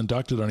people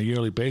inducted on a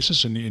yearly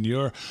basis, and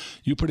you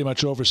pretty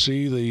much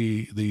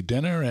oversee the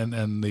dinner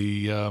and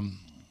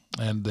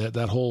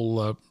that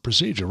whole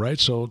procedure, right?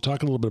 So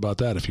talk a little bit about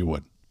that, if you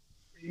would.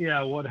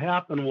 Yeah, what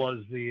happened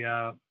was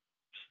the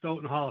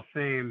Stoughton Hall of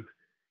Fame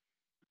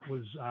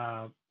was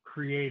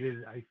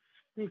created, I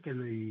think,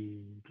 in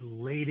the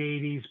late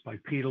 80s by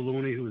Peter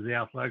Looney, who was the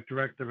athletic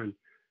director, and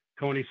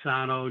Tony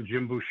Sano,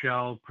 Jim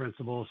Bouchel,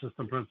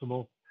 assistant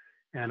principal.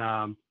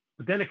 And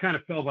but then it kind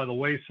of fell by the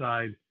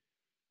wayside.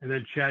 And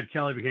then Chad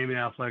Kelly became the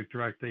athletic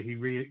director. He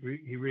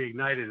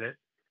reignited it,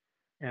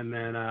 and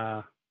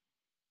then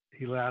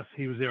he was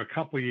there a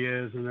couple of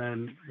years, and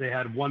then they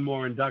had one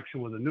more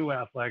induction with a new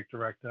athletic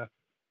director,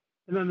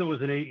 and then there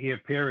was an 8-year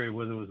period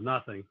where there was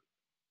nothing,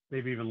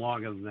 maybe even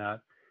longer than that.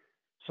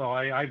 So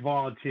I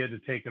volunteered to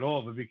take it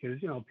over because,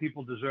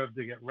 people deserve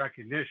to get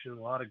recognition.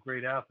 A lot of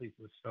great athletes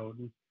with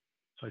Stoughton.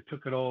 So I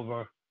took it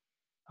over.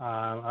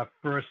 Our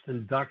first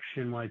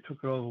induction when I took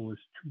it over was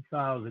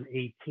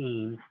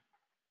 2018.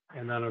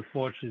 And then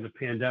unfortunately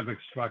the pandemic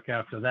struck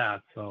after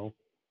that. So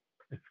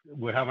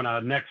we're having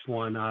our next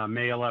one,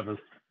 May 11th.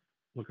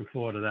 Looking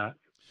forward to that.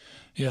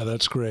 Yeah,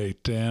 that's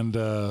great. And,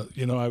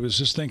 I was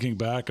just thinking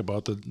back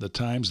about the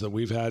times that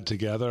we've had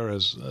together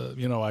as,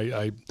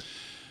 I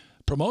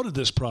promoted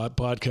this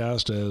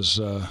podcast as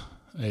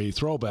a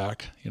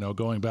throwback,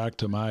 going back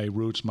to my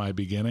roots, my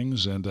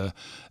beginnings. And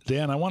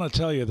Dan, I want to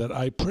tell you that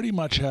I pretty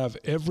much have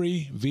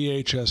every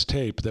VHS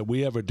tape that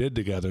we ever did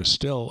together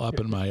still up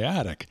in my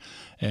attic.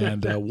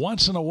 And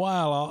once in a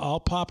while, I'll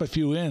pop a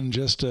few in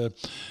just to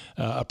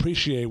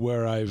appreciate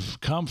where I've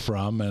come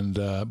from.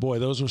 And boy,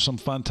 those were some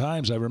fun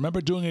times. I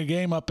remember doing a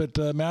game up at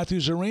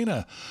Matthews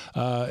Arena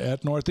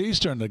at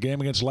Northeastern, a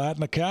game against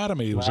Latin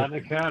Academy. Latin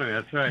Academy,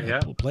 that's right, yeah.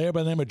 A player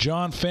by the name of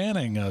John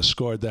Fanning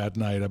scored that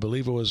night. I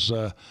believe it was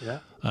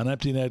an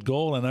empty net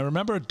goal. And I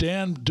remember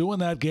Dan doing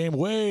that game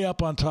way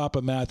up on top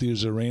of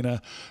Matthews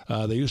Arena.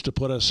 They used to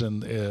put us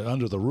in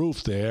under the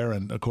roof there.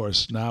 And, of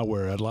course, now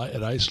we're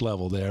at ice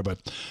level there. But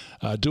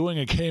doing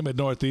a game at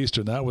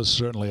Northeastern, that was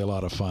certainly a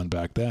lot of fun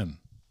back then.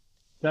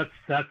 That's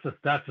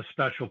a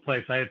special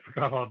place. I had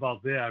forgot all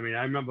about that. I mean,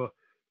 I remember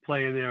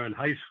playing there in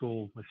high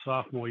school, my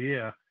sophomore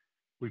year.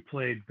 We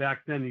played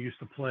back then. Used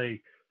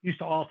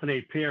to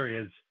alternate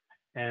periods,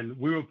 and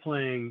we were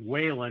playing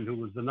Wayland, who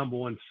was the number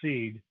 1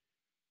 seed,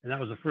 and that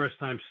was the first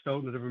time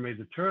Stoughton had ever made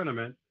the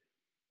tournament.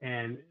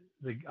 And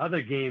the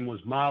other game was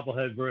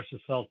Marblehead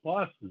versus South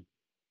Boston.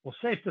 Well,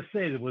 safe to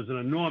say there was an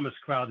enormous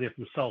crowd there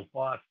from South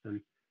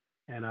Boston,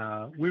 and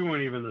we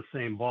weren't even in the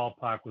same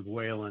ballpark with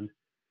Wayland.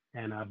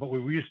 And but we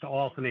used to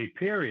alternate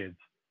periods.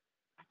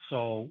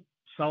 So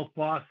South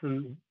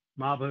Boston,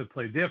 Marblehead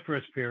played their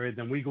first period,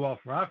 then we go out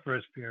for our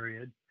first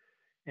period,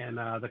 and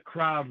the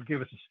crowd would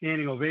give us a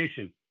standing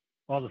ovation.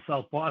 All the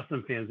South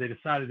Boston fans, they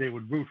decided they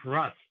would root for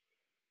us,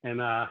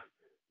 and that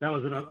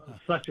was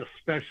such a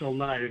special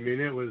night. I mean,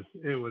 it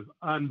was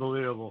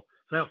unbelievable.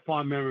 So I have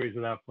fond memories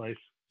of that place.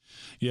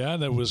 Yeah,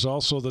 there was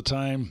also the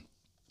time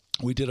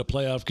we did a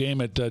playoff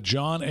game at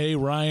John A.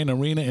 Ryan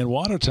Arena in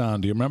Watertown.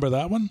 Do you remember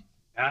that one?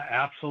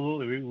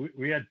 Absolutely.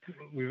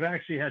 We've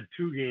actually had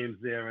 2 games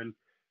there, and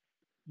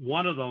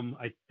one of them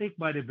I think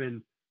might have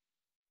been.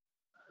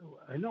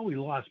 I know we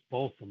lost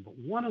both of them, but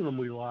one of them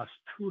we lost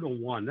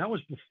 2-1. That was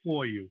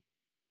before you.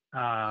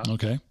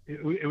 Okay.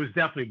 It was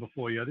definitely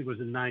before you. I think it was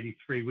in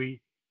 '93.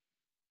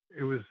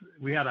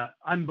 We had an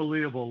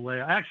unbelievable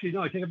layoff. Actually,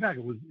 no, I take it back.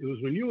 It was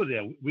when you were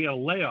there. We had a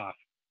layoff.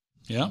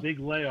 Yeah. Big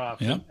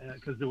layoff. Yeah.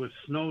 Because there was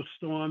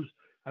snowstorms.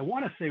 I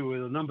want to say we were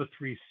the number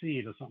 3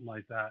 seed or something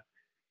like that.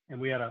 And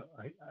we had a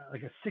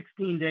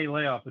 16-day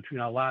layoff between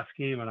our last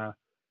game and our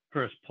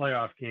first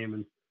playoff game.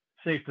 And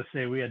safe to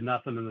say, we had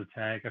nothing in the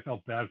tank. I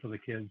felt bad for the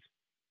kids.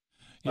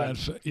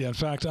 In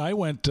fact, I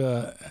went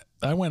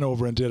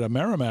over and did a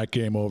Merrimack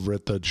game over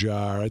at the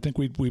Jar. I think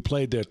we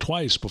played there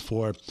twice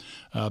before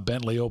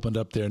Bentley opened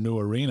up their new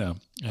arena.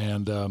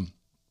 And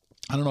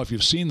I don't know if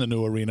you've seen the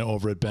new arena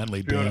over at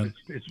Bentley, Dan.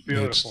 It's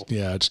beautiful.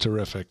 It's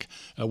terrific.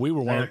 We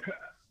were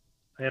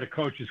I had a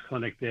coach's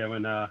clinic there,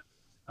 and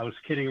I was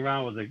kidding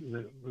around with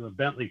the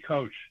Bentley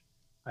coach.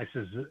 I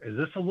says, "Is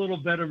this a little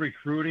better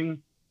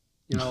recruiting,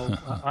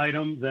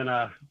 item than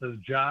the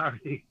Jar?"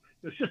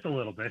 It's just a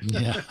little bit.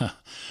 Yeah.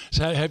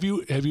 So have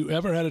you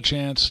ever had a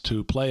chance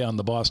to play on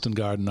the Boston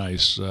Garden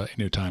ice in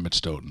your time at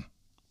Stoughton?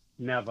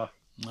 Never.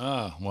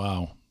 Oh,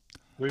 wow.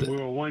 We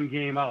were 1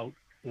 game out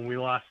when we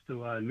lost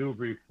to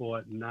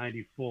Newburyport in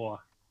 '94.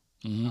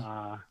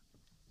 Mm-hmm.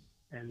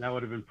 And that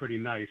would have been pretty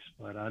nice.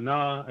 But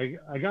no,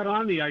 I got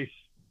on the ice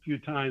a few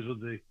times with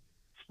the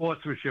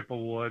Sportsmanship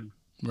Award.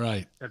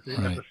 Right. At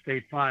the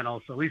state final.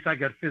 So at least I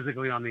got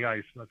physically on the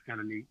ice. So that's kind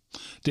of neat.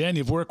 Dan,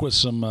 you've worked with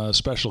some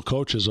special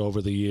coaches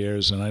over the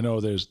years, and I know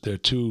they're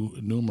too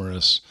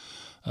numerous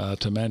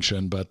to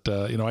mention. But,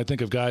 I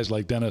think of guys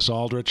like Dennis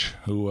Aldrich,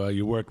 who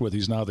you worked with.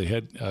 He's now the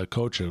head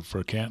coach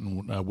for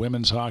Canton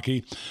women's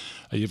hockey.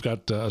 You've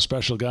got a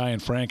special guy in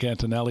Frank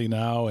Antonelli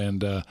now,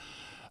 and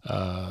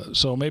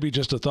so maybe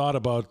just a thought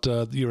about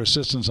your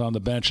assistants on the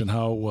bench and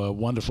how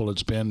wonderful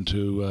it's been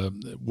to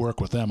work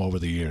with them over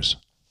the years.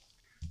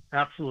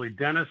 Absolutely.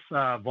 Dennis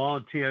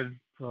volunteered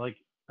for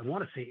I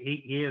want to say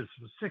 8 years,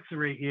 6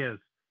 or 8 years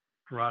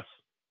for us.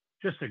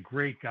 Just a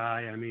great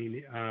guy. I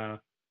mean,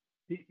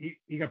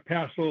 he got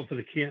passed over for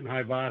the Canton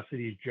High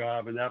varsity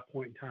job. And at that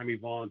point in time, he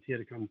volunteered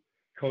to come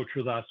coach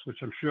with us, which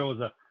I'm sure was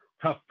a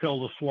tough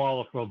pill to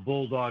swallow for a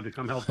Bulldog to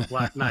come help the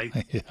Black Knights.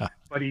 Yeah.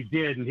 But he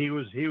did, and he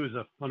was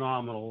a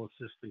phenomenal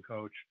assistant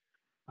coach.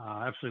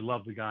 I absolutely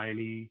love the guy, and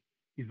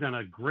he's done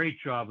a great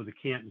job with the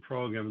Canton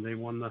program. They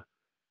won the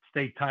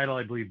state title,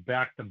 I believe,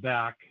 back to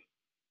back,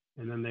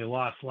 and then they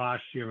lost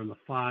last year in this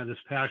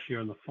past year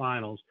in the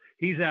finals.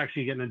 He's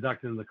actually getting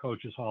inducted in the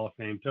Coaches Hall of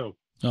Fame too.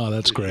 Oh,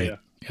 that's great. Year.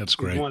 That's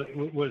great.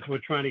 We're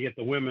trying to get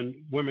the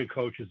women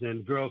coaches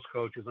in, girls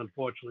coaches.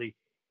 Unfortunately,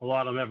 a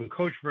lot of them haven't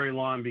coached very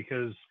long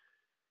because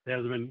there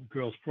hasn't been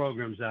girls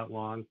programs that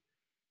long.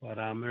 But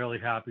I'm really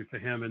happy for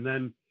him. And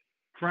then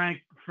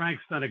Frank's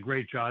done a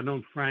great job. I've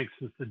known Frank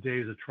since the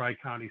days of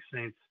Tri-County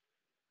Saints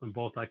when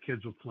both our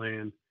kids were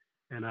playing.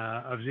 And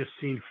I've just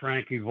seen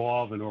Frank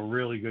evolve into a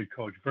really good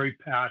coach. Very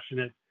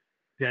passionate,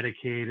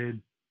 dedicated,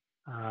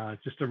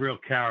 just a real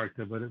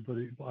character, but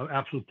an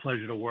absolute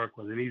pleasure to work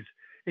with. And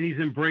he's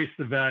embraced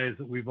the values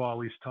that we've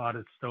always taught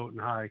at Stoughton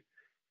High.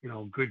 You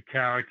know, good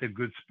character,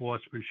 good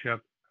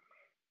sportsmanship,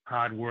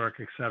 hard work,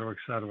 et cetera, et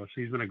cetera.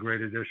 So he's been a great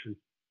addition.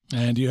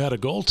 And you had a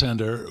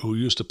goaltender who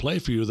used to play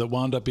for you that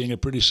wound up being a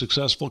pretty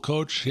successful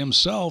coach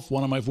himself,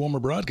 one of my former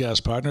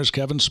broadcast partners,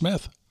 Kevin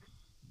Smith.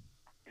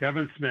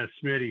 Kevin Smith,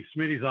 Smitty.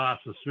 Smitty's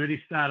awesome. Smitty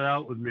started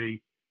out with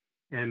me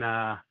in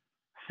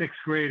sixth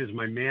grade as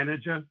my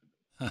manager.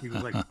 He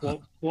was like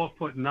 4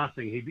 foot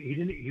nothing.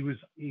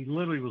 He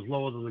literally was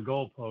lower than the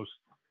goalpost.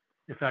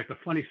 In fact, a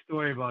funny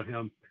story about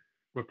him,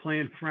 we're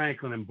playing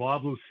Franklin and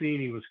Bob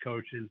Lucini was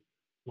coaching,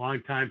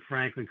 longtime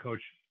Franklin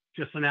coach,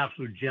 just an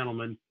absolute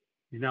gentleman.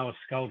 He's now a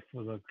scout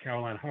for the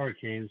Carolina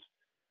Hurricanes,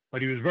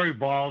 but he was very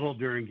volatile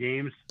during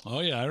games. Oh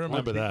yeah, I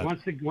remember that.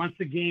 Once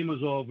the game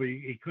was over,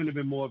 he couldn't have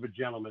been more of a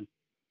gentleman.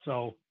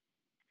 So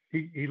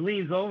he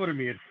leans over to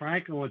me at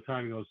Franklin one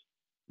time. He goes,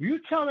 "Will you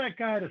tell that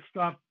guy to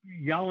stop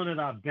yelling at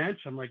our bench?"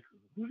 I'm like,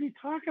 "Who's he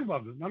talking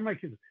about?" I'm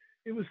like,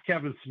 "It was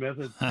Kevin Smith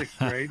at sixth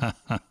grade.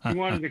 He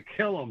wanted to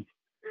kill him."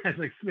 I was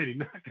like, "Smitty,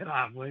 knock it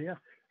off, will you?"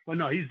 But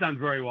no, he's done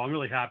very well. I'm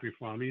really happy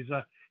for him. He's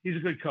a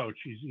good coach.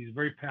 He's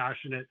very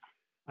passionate.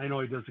 I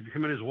know he does.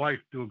 Him and his wife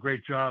do a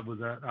great job with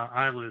the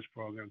Islanders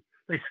program.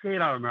 They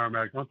skate out of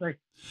Merrimack, don't they?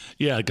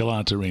 Yeah,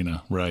 Gallant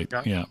Arena, right?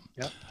 Yeah.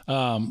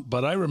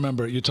 But I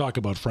remember you talk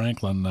about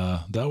Franklin.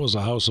 That was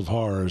a house of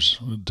horrors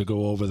to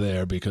go over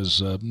there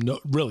because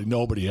really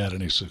nobody had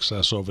any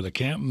success over there.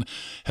 Canton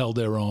held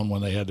their own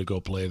when they had to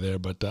go play there,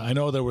 but I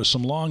know there were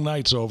some long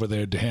nights over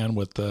there, Dan,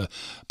 with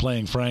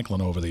playing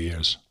Franklin over the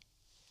years.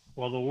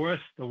 Well, the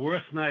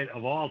worst night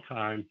of all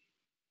time,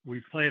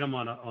 we played them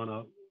on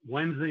a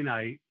Wednesday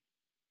night.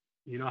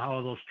 You know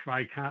how those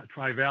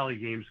Tri-Valley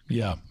games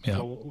go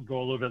a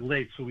little bit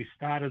late. So we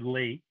started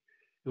late.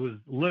 It was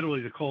literally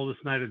the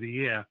coldest night of the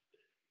year.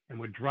 And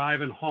we're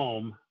driving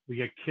home. We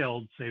get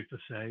killed, safe to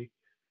say.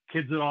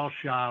 Kids had all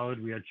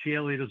showered. We had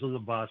cheerleaders on the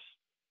bus.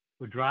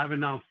 We're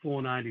driving down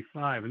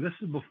 495. And this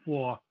is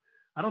before,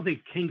 I don't think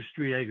King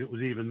Street exit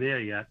was even there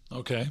yet.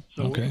 Okay.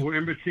 So we're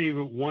in between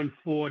Route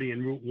 140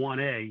 and Route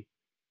 1A.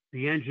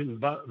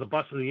 The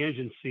bus and the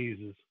engine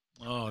seizes.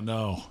 Oh,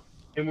 no.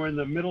 And we're in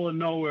the middle of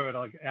nowhere at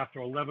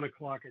after 11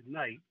 o'clock at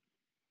night.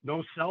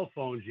 No cell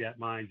phones yet,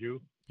 mind you.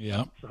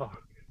 Yeah.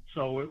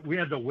 So we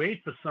had to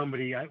wait for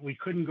somebody. We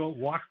couldn't go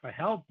walk for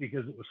help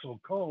because it was so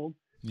cold.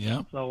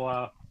 Yeah.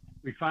 So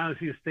we finally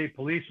see the state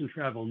policeman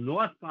travel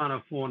northbound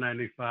on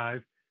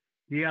 495.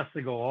 He has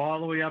to go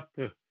all the way up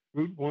to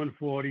Route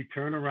 140,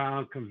 turn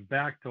around, comes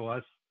back to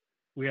us.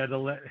 We had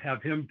to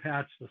have him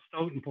patch the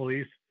Stoughton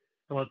police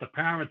to let the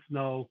parents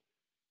know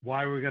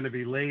why we're going to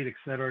be late, et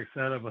cetera, et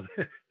cetera. But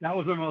that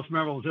was the most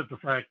memorable trip to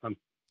Franklin.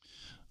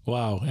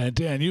 Wow. And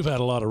Dan, you've had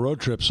a lot of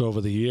road trips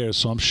over the years,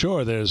 so I'm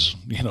sure there's,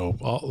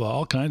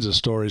 all kinds of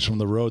stories from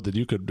the road that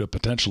you could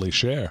potentially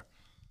share.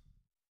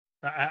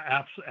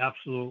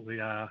 Absolutely.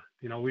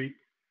 We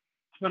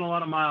spent a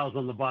lot of miles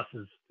on the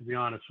buses, to be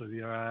honest with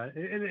you,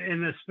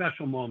 in the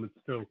special moments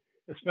too,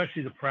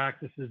 especially the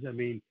practices. I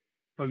mean,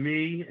 for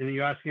me, and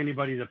you ask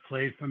anybody that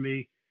played for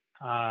me,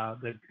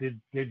 that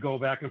did go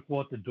back and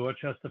forth to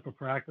Dorchester for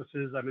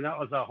practices. I mean, that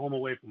was our home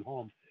away from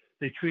home.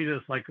 They treated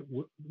us like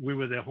we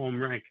were their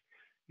home rink,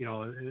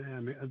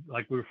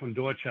 like we were from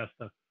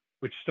Dorchester,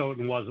 which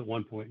Stoughton was at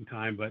one point in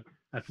time, but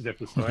that's a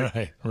different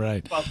story.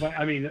 Right. But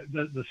I mean,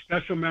 the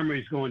special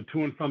memories going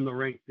to and from the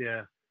rink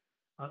there,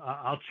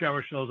 I'll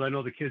cherish those. I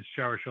know the kids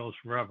cherish those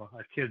forever.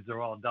 Our kids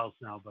are all adults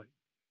now, but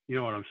you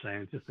know what I'm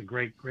saying. Just a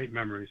great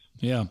memories.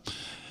 Yeah.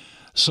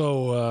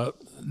 So,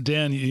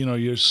 Dan,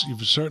 you've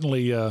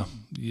certainly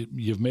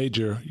you've made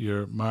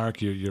your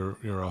mark.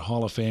 You're a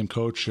Hall of Fame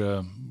coach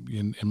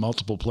in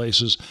multiple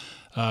places.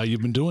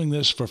 You've been doing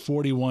this for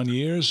 41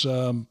 years.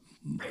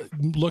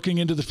 Looking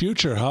into the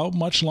future, how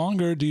much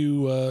longer do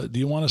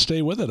you want to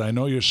stay with it? I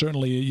know you're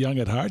certainly young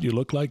at heart. You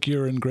look like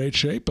you're in great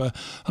shape.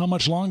 How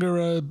much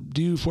longer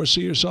do you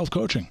foresee yourself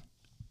coaching?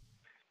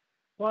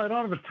 Well, I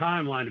don't have a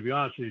timeline, to be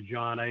honest with you,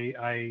 John.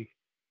 I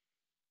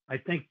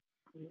think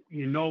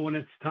when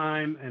it's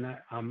time, and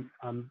I'm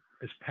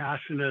as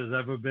passionate as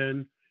ever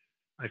been.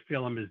 I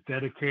feel I'm as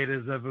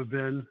dedicated as ever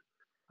been.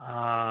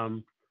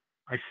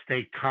 I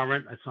stay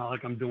current. It's not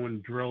like I'm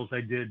doing drills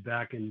I did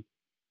back in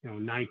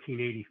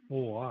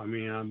 1984. I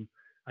mean,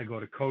 I go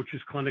to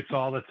coaches clinics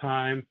all the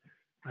time.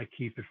 I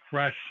keep it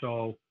fresh.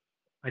 So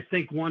I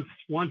think once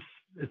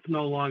it's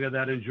no longer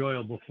that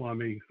enjoyable for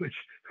me, which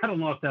I don't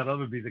know if that'll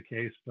ever be the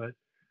case, but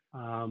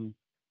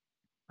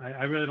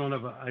I really don't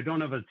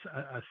have a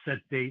set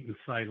date in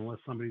sight unless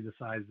somebody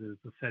decides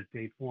it's a set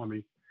date for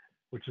me,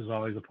 which is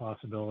always a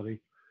possibility.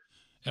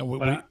 And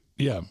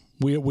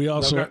we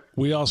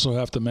also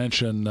have to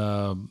mention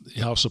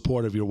how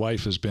supportive your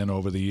wife has been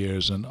over the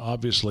years, and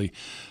obviously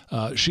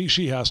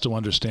she has to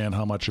understand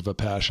how much of a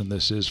passion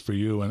this is for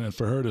you, and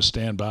for her to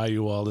stand by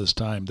you all this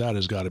time, that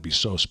has got to be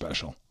so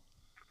special.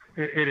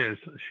 It is.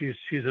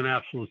 She's an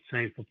absolute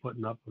saint for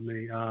putting up with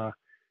me.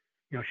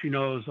 She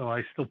knows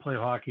I still play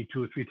hockey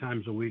 2 or 3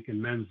 times a week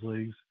in men's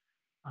leagues,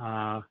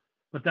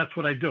 but that's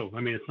what I do. I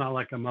mean, it's not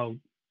like I'm out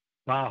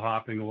bar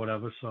hopping or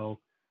whatever. So,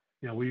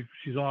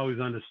 she's always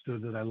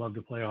understood that I love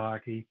to play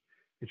hockey,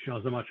 and she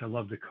knows how much I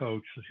love to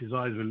coach. So she's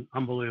always been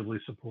unbelievably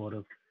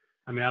supportive.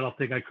 I mean, I don't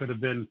think I could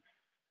have been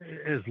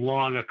as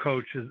long a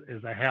coach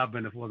as I have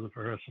been if it wasn't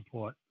for her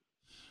support.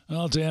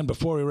 Well, Dan,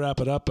 before we wrap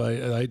it up,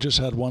 I just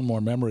had one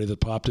more memory that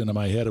popped into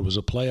my head. It was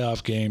a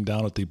playoff game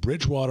down at the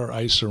Bridgewater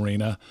Ice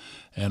Arena,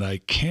 and I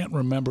can't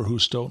remember who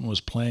Stoughton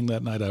was playing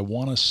that night. I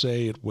want to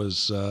say it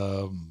was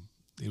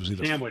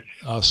either Sandwich.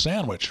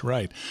 Sandwich,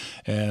 right.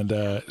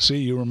 And see,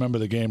 you remember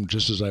the game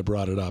just as I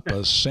brought it up.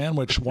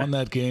 Sandwich won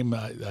that game.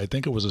 I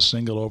think it was a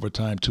single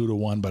overtime,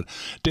 2-1. But,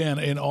 Dan,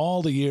 in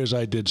all the years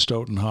I did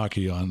Stoughton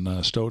hockey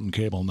on Stoughton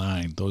Cable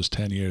 9, those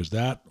 10 years,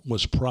 that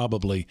was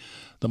probably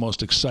the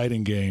most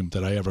exciting game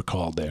that I ever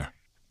called there.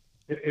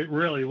 It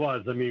really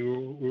was. I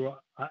mean,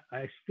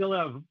 I still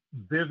have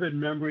vivid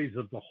memories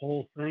of the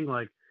whole thing.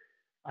 Like,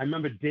 I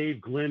remember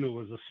Dave Glynn, who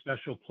was a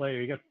special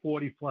player. He got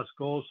 40-plus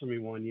goals for me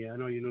one year. I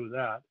know you knew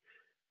that.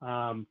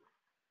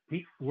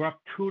 We're up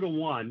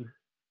 2-1,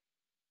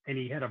 and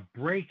he had a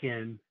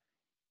break-in,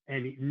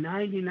 and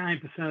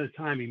 99% of the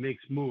time he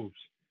makes moves.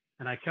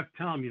 And I kept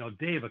telling him,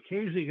 Dave,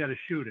 occasionally you got to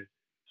shoot it.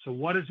 So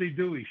what does he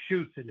do? He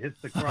shoots it and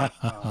hits the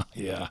crossbar.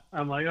 Yeah.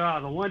 I'm like,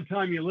 the one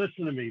time you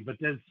listen to me. But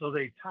then, so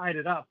they tied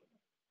it up.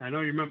 I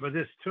know you remember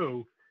this,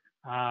 too.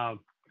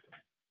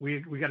 We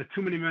got a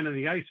too many men in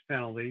the ice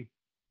penalty,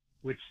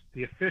 which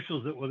the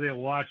officials that were there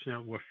watching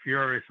it were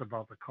furious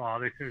about the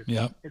call. They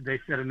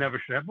said it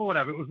never should have, but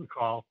whatever, it was a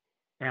call.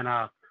 And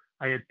I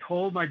had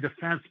told my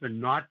defenseman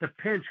not to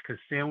pinch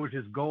because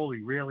Sandwich's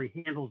goalie really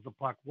handles the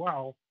puck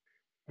well.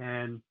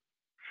 And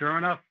sure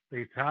enough,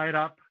 they tie it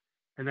up.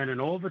 And then in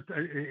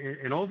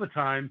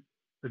overtime,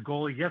 the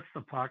goalie gets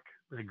the puck.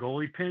 My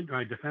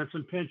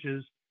defenseman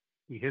pinches.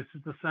 He hits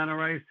it to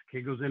center ice. The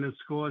kid goes in and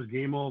scores.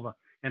 Game over.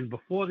 And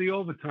before the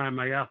overtime,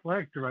 my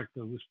athletic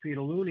director was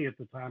Peter Looney at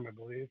the time, I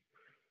believe.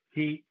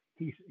 He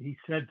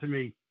said to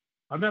me,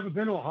 I've never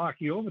been to a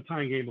hockey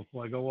overtime game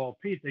before. I go, well,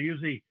 Pete, they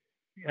usually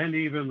end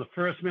either in the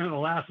first minute or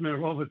last minute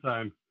of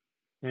overtime.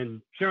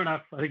 And sure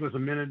enough, I think it was a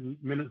minute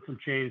and some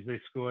change.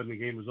 They scored and the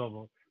game was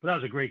over. But that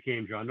was a great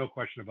game, John. No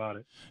question about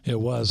it. It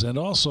was. And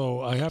also,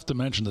 I have to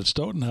mention that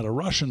Stoughton had a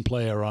Russian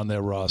player on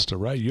their roster,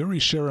 right? Yuri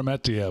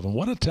Sheremetyev. And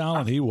what a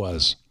talent he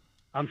was.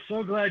 I'm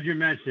so glad you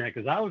mentioned that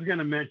because I was going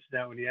to mention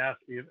that when you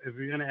asked me if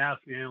you're going to ask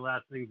me any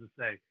last things to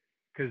say.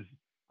 Because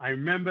I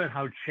remember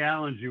how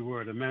challenged you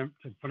were to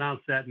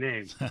pronounce that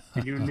name,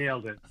 and you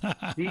nailed it.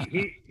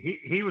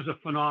 He was a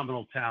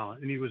phenomenal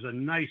talent, and he was the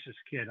nicest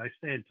kid. I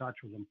stay in touch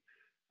with him.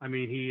 I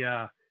mean,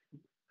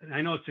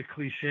 I know it's a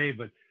cliche,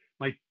 but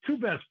two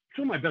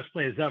of my best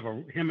players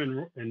ever, him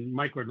and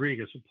Mike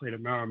Rodriguez, who played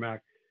at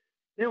Merrimack,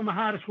 they were my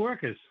hardest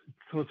workers.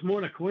 So it's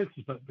more than a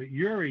coincidence, but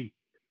Yuri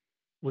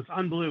was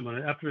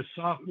unbelievable. After his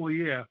sophomore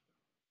year,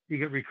 he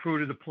got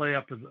recruited to play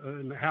up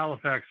in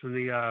Halifax in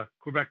the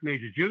Quebec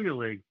Major Junior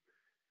League.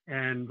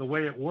 And the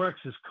way it works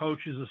is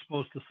coaches are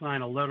supposed to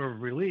sign a letter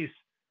of release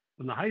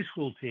from the high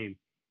school team.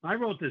 I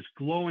wrote this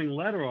glowing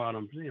letter on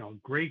him,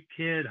 great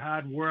kid,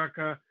 hard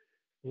worker,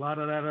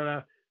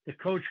 la-da-da-da-da. The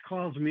coach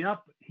calls me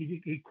up.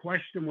 He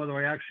questioned whether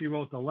I actually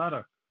wrote the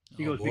letter.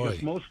 He goes,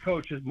 because most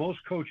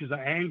coaches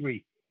are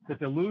angry that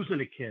they're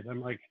losing a kid.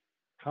 I'm like,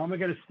 how am I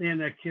going to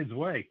stand that kid's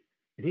way?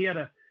 And he had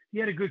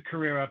a good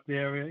career up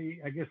there.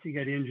 I guess he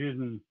got injured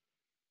and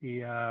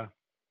he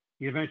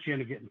eventually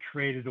ended up getting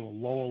traded to a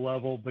lower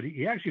level, but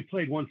he actually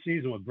played one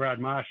season with Brad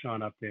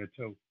Marchand up there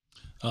too.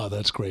 Oh,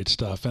 that's great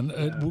stuff. And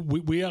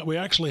we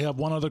actually have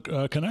one other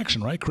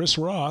connection, right? Chris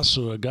Ross,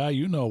 a guy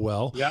you know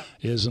well,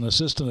 is an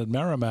assistant at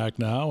Merrimack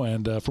now.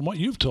 And from what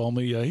you've told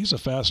me, he's a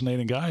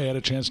fascinating guy. I had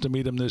a chance to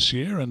meet him this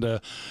year,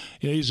 and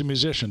he's a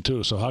musician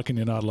too. So how can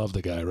you not love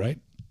the guy, right?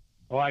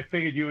 Well, I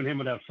figured you and him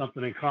would have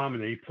something in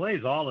common. He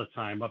plays all the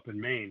time up in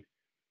Maine.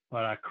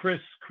 But Chris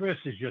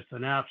is just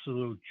an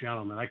absolute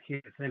gentleman. I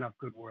can't say enough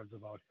good words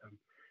about him.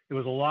 It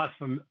was a loss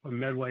from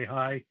Medway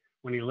High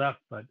when he left,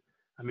 but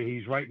I mean,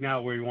 he's right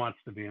now where he wants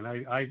to be. And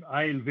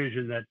I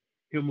envision that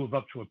he'll move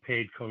up to a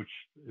paid coach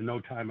in no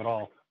time at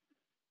all.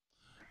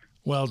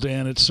 Well,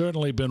 Dan, it's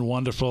certainly been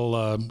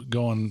wonderful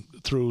going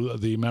through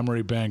the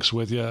memory banks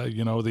with you.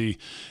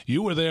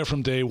 You were there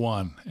from day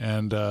one,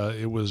 and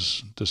it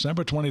was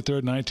December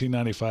 23rd,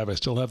 1995. I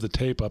still have the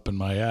tape up in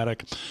my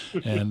attic,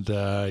 and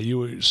you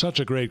were such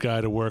a great guy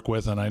to work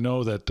with, and I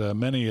know that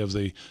many of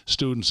the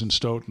students in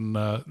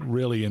Stoughton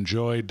really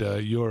enjoyed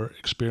your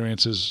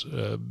experiences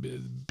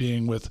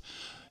being with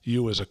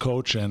you as a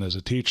coach and as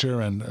a teacher,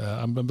 and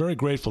I'm very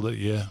grateful that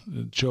you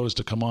chose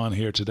to come on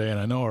here today, and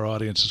I know our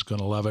audience is going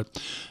to love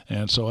it.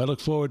 And so I look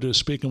forward to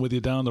speaking with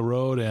you down the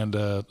road and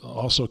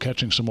also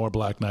catching some more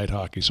Black Knight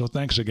hockey. So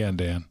thanks again,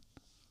 Dan.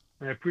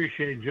 I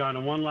appreciate it, John.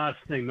 And one last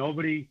thing,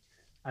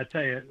 I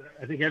tell you,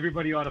 I think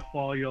everybody ought to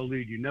follow your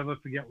lead. You never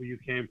forget where you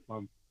came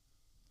from.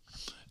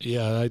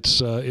 Yeah,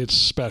 it's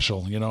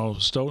special. You know,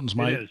 Stoughton's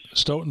my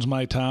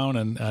town,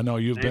 and I know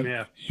you've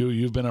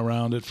been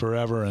around it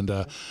forever, and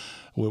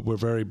we're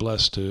very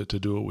blessed to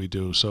do what we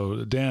do.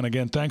 So, Dan,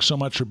 again, thanks so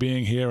much for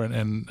being here,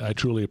 and I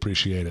truly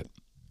appreciate it.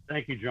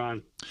 Thank you,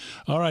 John.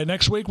 All right,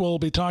 next week we'll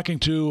be talking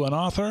to an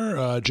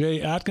author,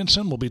 Jay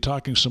Atkinson. We'll be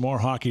talking some more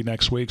hockey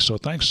next week. So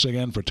thanks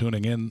again for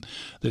tuning in.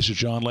 This is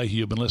John Leahy.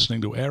 You've been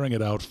listening to Airing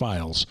It Out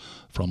Files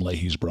from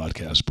Leahy's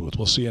broadcast booth.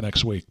 We'll see you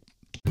next week.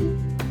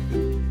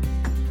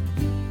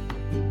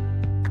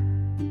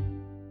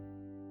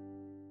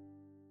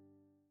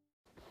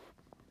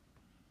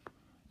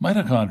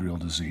 Mitochondrial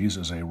disease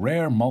is a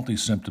rare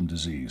multi-symptom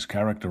disease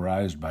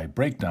characterized by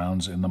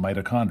breakdowns in the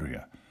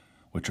mitochondria,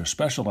 which are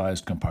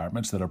specialized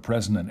compartments that are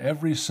present in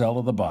every cell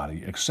of the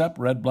body except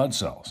red blood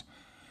cells,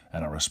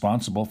 and are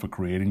responsible for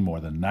creating more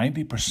than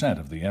 90%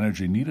 of the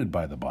energy needed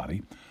by the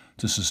body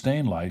to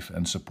sustain life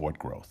and support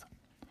growth.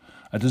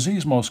 A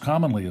disease most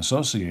commonly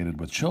associated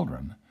with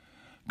children,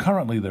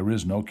 currently there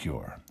is no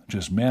cure,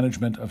 just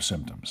management of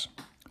symptoms.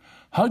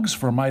 Hugs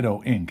for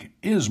Mito, Inc.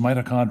 is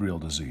mitochondrial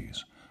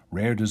disease,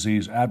 rare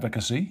disease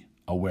advocacy,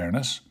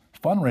 awareness,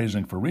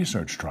 fundraising for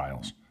research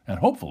trials, and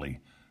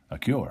hopefully a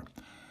cure.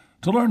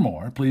 To learn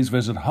more, please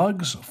visit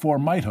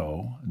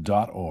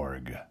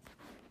hugsformito.org.